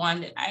have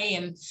one that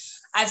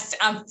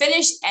I'm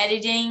finished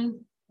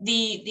editing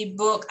the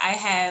book. I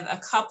have a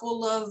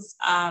couple of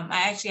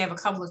I actually have a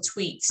couple of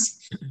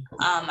tweaks.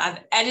 I've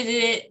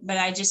edited it, but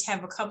I just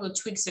have a couple of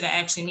tweaks that I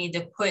actually need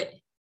to put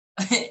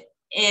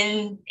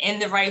in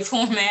the right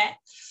format.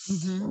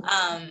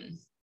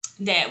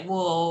 That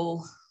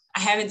will, I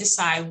haven't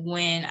decided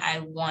when I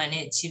want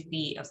it to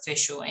be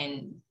official,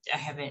 and I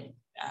haven't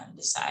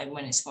decided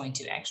when it's going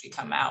to actually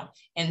come out.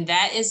 And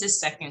that is the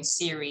second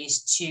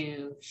series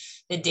to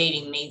the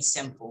Dating Made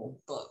Simple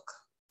book.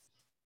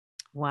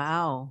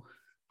 Wow.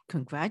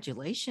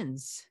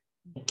 Congratulations.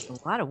 A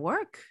lot of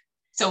work.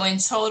 So in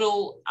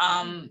total,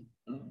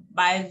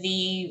 by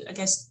the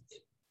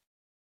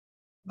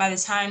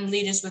time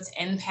Leaders with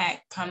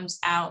Impact comes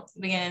out,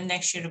 beginning of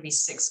next year, it'll be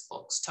 6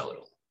 books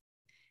total.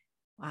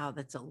 Wow,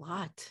 that's a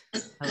lot.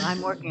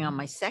 I'm working on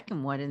my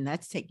second one, and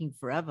that's taking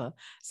forever.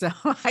 So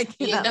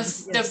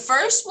the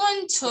first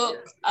one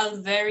took a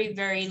very,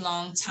 very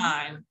long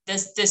time. The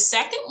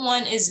second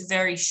one is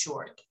very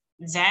short.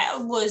 That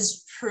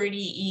was pretty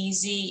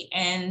easy,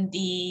 and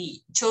the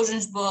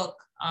children's book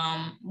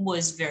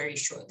was very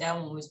short. That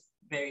one was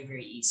very,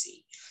 very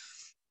easy.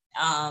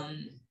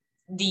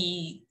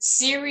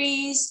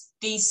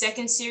 The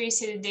second series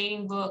to the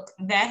dating book,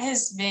 that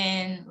has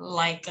been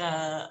like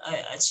a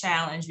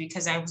challenge,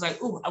 because I was like,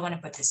 oh, I want to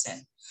put this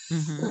in.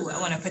 Ooh,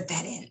 I want to put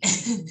that in.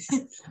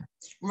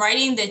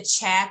 Writing the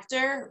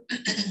chapter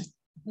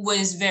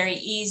was very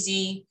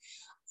easy.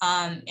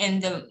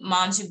 And the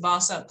Moms Who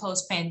Boss Up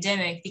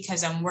post-pandemic,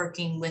 because I'm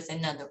working with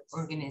another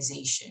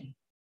organization.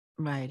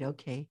 Right.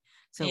 Okay.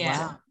 So, yeah.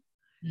 Wow.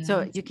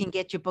 So you can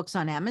get your books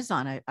on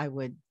Amazon. I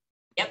would.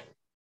 Yep.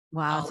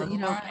 Wow. So, on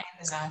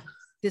Amazon.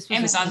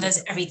 Amazon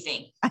does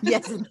everything.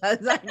 Yes, it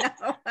does. I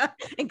know,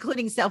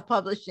 including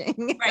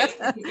self-publishing. Right.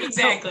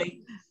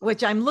 Exactly.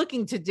 Which I'm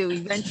looking to do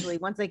eventually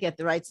once I get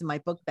the rights to my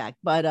book back.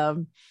 But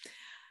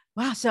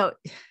wow. So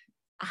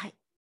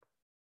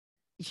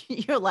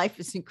your life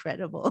is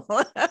incredible.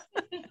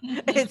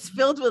 It's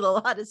filled with a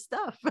lot of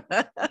stuff.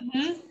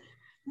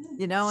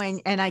 You know,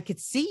 and I could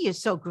see you're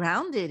so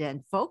grounded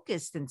and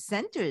focused and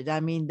centered.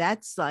 I mean,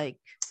 that's the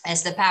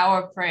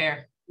power of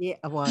prayer. Yeah,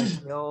 well,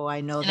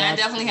 I know and that. I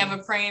definitely have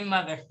a praying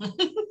mother.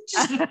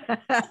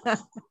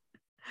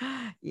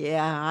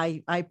 Yeah,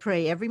 I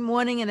pray every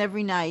morning and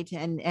every night,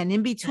 and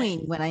in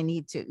between when I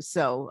need to.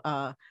 So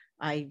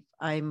I'm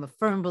a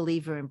firm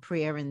believer in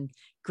prayer and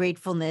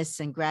gratefulness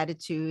and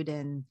gratitude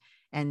and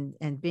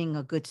being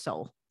a good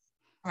soul.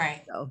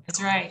 Right. So,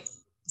 that's right.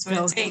 That's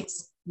what it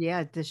takes.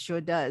 Yeah, this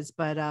sure does.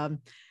 But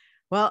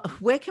well,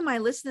 where can my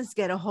listeners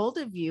get a hold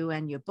of you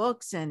and your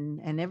books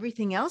and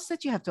everything else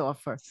that you have to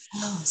offer?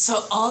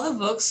 So all the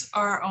books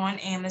are on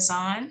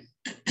Amazon.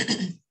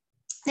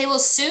 They will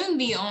soon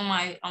be on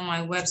my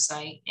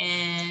website.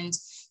 And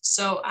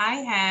so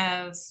I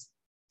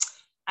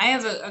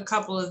have a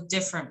couple of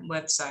different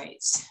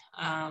websites.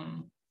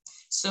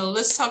 So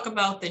let's talk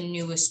about the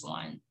newest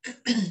one.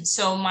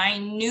 So my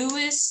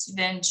newest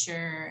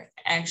venture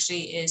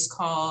actually is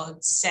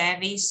called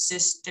Savvy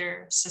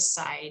Sister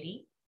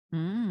Society.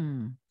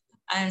 And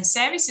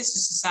Savvy Sister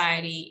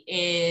Society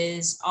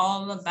is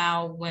all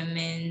about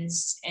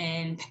women's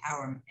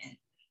empowerment.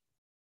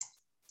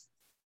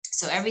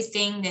 So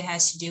everything that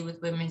has to do with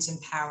women's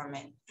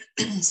empowerment.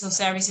 So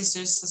Savvy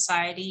Sister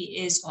Society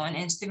is on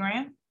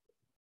Instagram.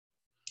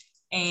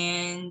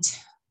 And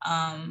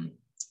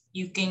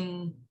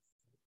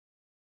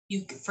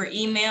for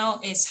email,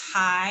 it's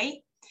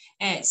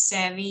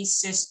hi@Savvy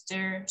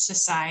Sister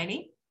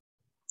Society.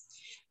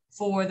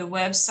 For the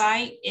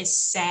website, it's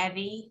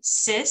Savvy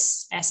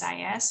Sis,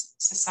 SIS,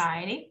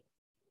 Society.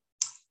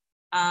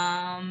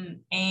 And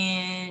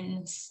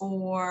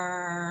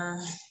for,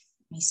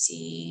 let me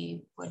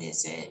see, what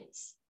is it?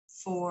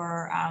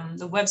 For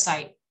the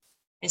website,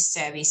 it's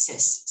Savvy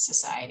Sis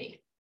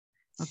Society.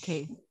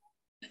 Okay.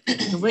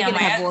 So we're going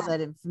to have all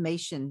that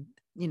information,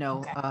 you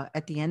know,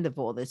 at the end of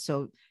all this.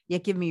 So yeah,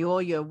 give me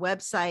all your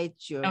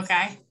websites, your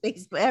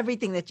Facebook,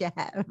 everything that you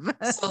have.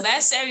 So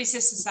that's Savvy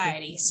Sis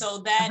Society. So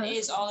that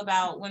is all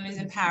about women's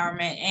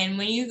empowerment. And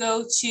when you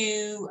go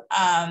to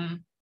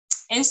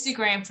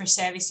Instagram for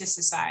Savvy Sis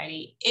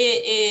Society,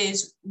 it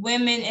is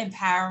women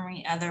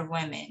empowering other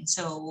women.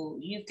 So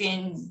you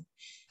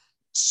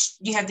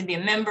have to be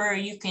a member.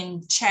 You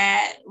can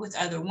chat with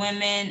other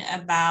women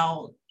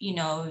about, you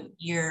know,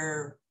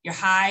 your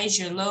highs,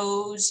 your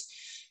lows,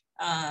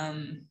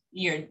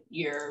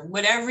 your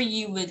whatever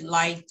you would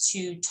like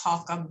to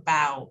talk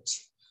about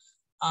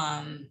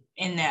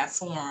in that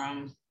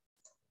forum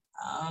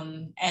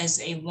as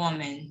a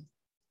woman.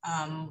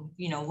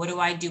 You know, what do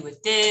I do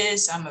with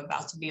this? I'm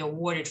about to be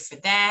awarded for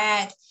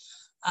that.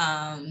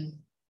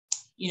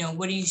 You know,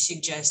 what do you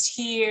suggest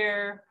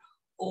here?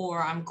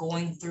 or I'm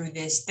going through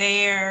this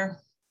there,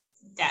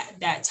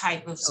 that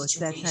type of So it's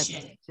that type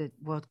situation.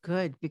 well,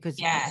 good, because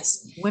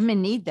Yes.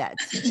 women need that.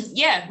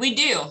 Yeah, we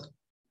do.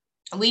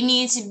 We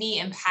need to be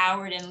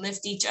empowered and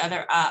lift each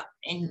other up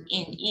in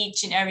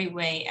each and every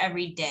way,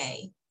 every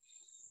day.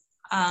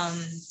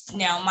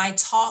 Now, my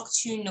Talk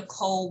to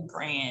Nicole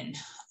brand,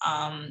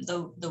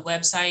 the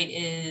website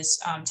is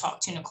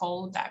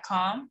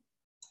talktonicole.com.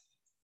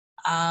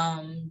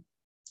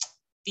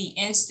 The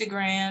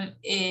Instagram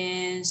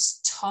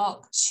is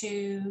Talk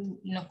to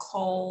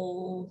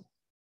Nicole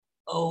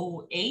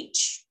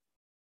OH.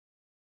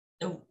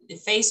 The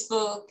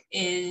Facebook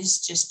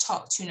is just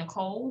Talk to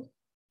Nicole.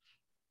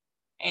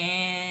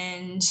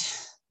 And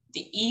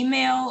the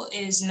email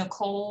is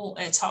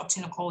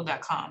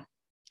nicole@talktonicole.com.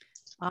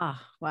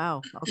 Ah,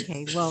 wow.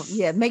 Okay. Well,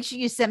 yeah, make sure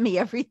you send me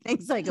everything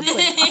so I can put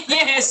it on.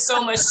 Yeah, it's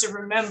so much to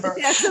remember.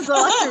 Yes, it's a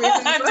lot to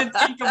remember. To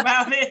think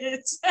about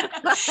it.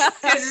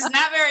 Because it's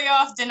not very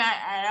often.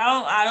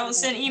 I don't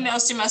send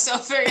emails to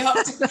myself very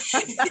often.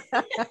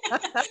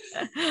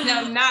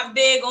 No, not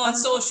big on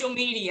social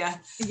media.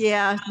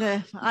 Yeah,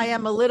 I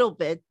am a little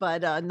bit,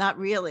 but not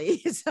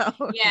really. So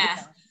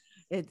Yeah.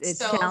 it's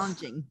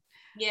challenging.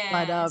 Yeah.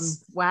 But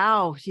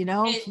wow,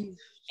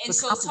 And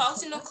so Talk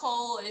to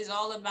Nicole is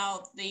all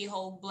about the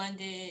whole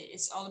blended,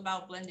 it's all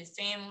about blended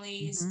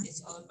families. Mm-hmm.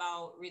 It's all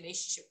about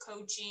relationship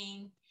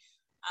coaching.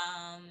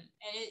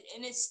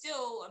 And it's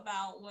still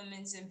about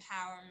women's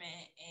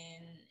empowerment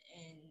and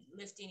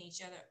lifting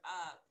each other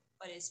up,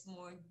 but it's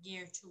more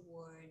geared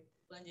toward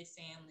blended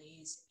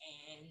families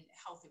and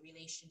healthy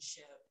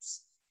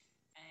relationships.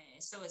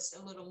 And so it's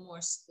a little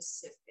more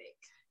specific.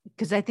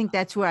 Because I think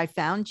that's where I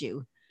found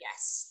you.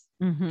 Yes.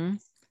 Mm-hmm.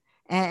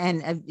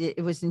 And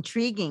it was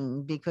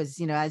intriguing because,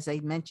 as I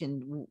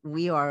mentioned,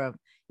 we are,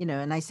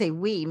 and I say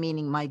we,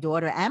 meaning my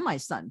daughter and my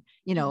son,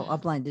 mm-hmm. are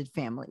blended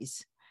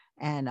families.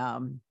 And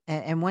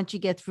once you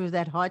get through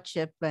that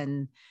hardship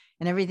and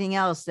everything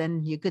else,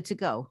 then you're good to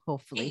go,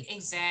 hopefully.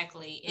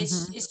 Exactly.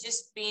 Mm-hmm. It's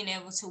just being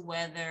able to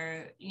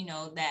weather,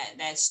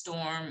 that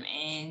storm.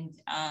 And,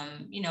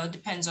 it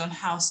depends on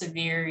how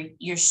severe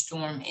your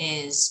storm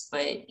is.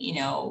 But,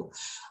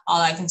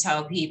 all I can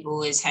tell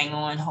people is hang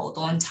on, hold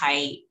on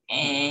tight,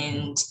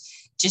 and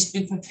just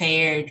be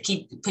prepared. Put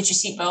your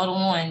seatbelt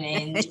on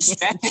and just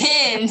strap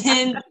in,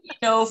 and,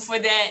 for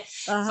that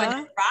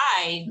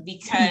ride,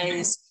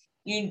 because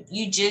you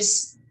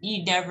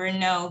never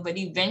know, but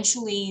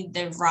eventually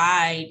the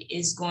ride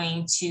is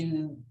going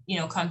to,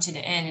 come to the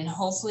end, and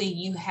hopefully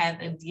you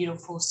have a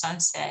beautiful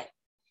sunset,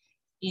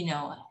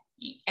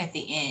 at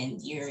the end.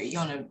 You're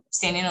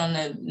standing on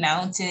the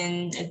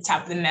mountain, at the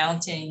top of the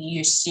mountain,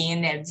 you're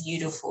seeing that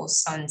beautiful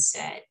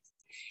sunset.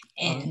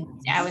 And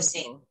I would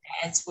say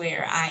that's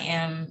where I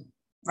am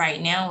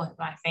right now with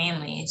my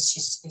family.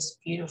 It's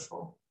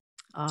beautiful.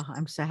 Oh,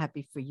 I'm so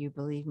happy for you,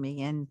 believe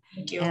me. And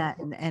thank you.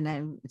 And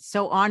I'm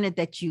so honored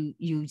that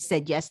you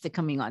said yes to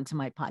coming on to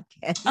my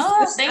podcast.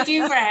 Oh, thank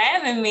you for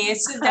having me.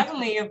 It's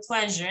definitely a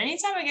pleasure.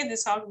 Anytime I get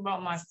to talk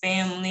about my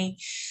family,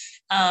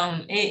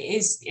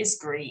 it's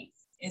great.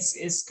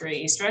 It's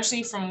great,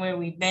 especially from where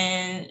we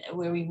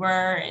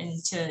were,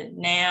 and to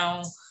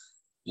now.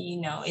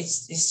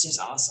 It's just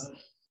awesome.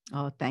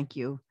 Oh, thank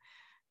you.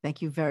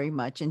 Thank you very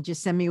much. And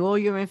just send me all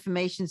your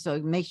information.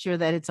 So make sure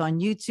that it's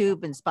on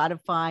YouTube and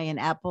Spotify and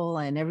Apple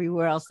and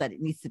everywhere else that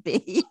it needs to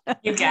be.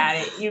 You got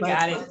it. You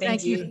got it.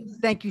 Thank you.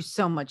 Thank you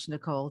so much,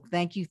 Nicole.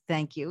 Thank you.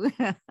 Thank you.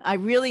 I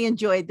really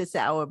enjoyed this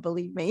hour,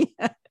 believe me.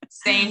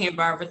 Same here,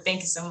 Barbara.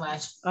 Thank you so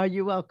much. Oh,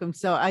 you're welcome.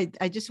 So I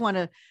just want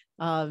to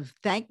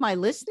thank my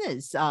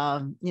listeners,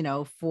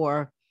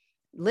 for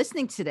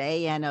listening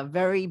today, and a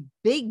very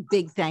big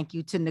thank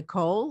you to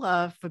Nicole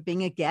for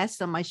being a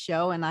guest on my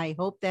show. And I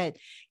hope that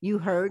you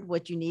heard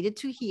what you needed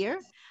to hear.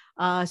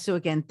 So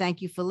again,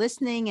 thank you for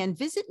listening, and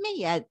visit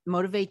me at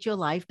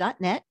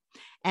motivateyourlife.net.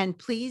 And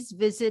please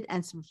visit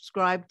and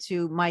subscribe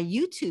to my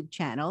YouTube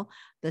channel,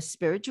 The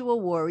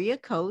Spiritual Warrior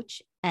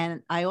Coach.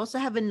 And I also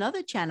have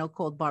another channel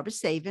called Barbara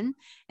Savin.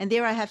 And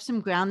there I have some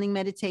grounding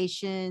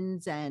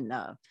meditations and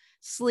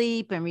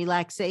sleep and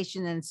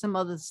relaxation and some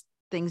other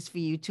things for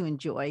you to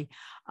enjoy.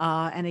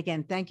 And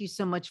again, thank you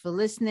so much for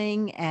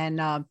listening.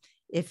 And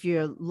if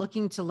you're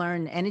looking to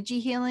learn energy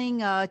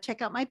healing,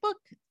 check out my book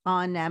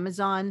on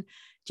Amazon,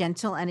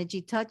 Gentle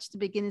Energy Touch, The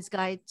Beginner's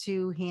Guide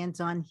to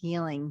Hands-On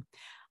Healing.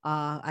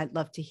 I'd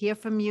love to hear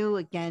from you.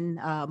 Again,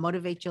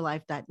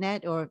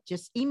 motivateyourlife.net, or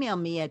just email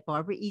me at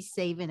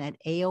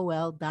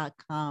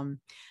barbaraesavin@aol.com.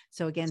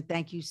 So again,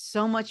 thank you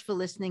so much for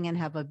listening, and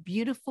have a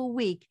beautiful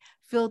week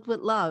filled with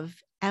love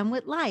and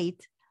with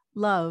light.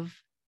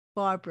 Love,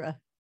 Barbara.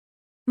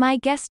 My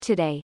guest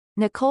today,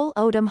 Nicole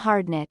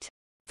Odom-Hardnett.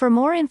 For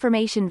more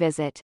information,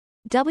 visit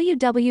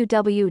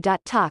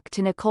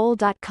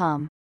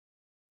www.talktonicole.com.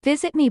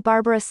 Visit me,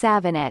 Barbara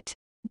Savin, at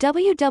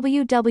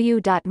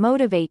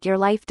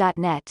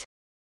www.motivateyourlife.net.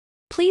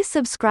 Please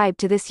subscribe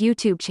to this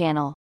YouTube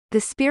channel,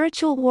 The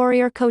Spiritual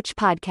Warrior Coach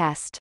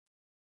Podcast.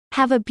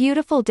 Have a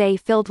beautiful day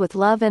filled with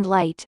love and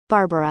light,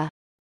 Barbara.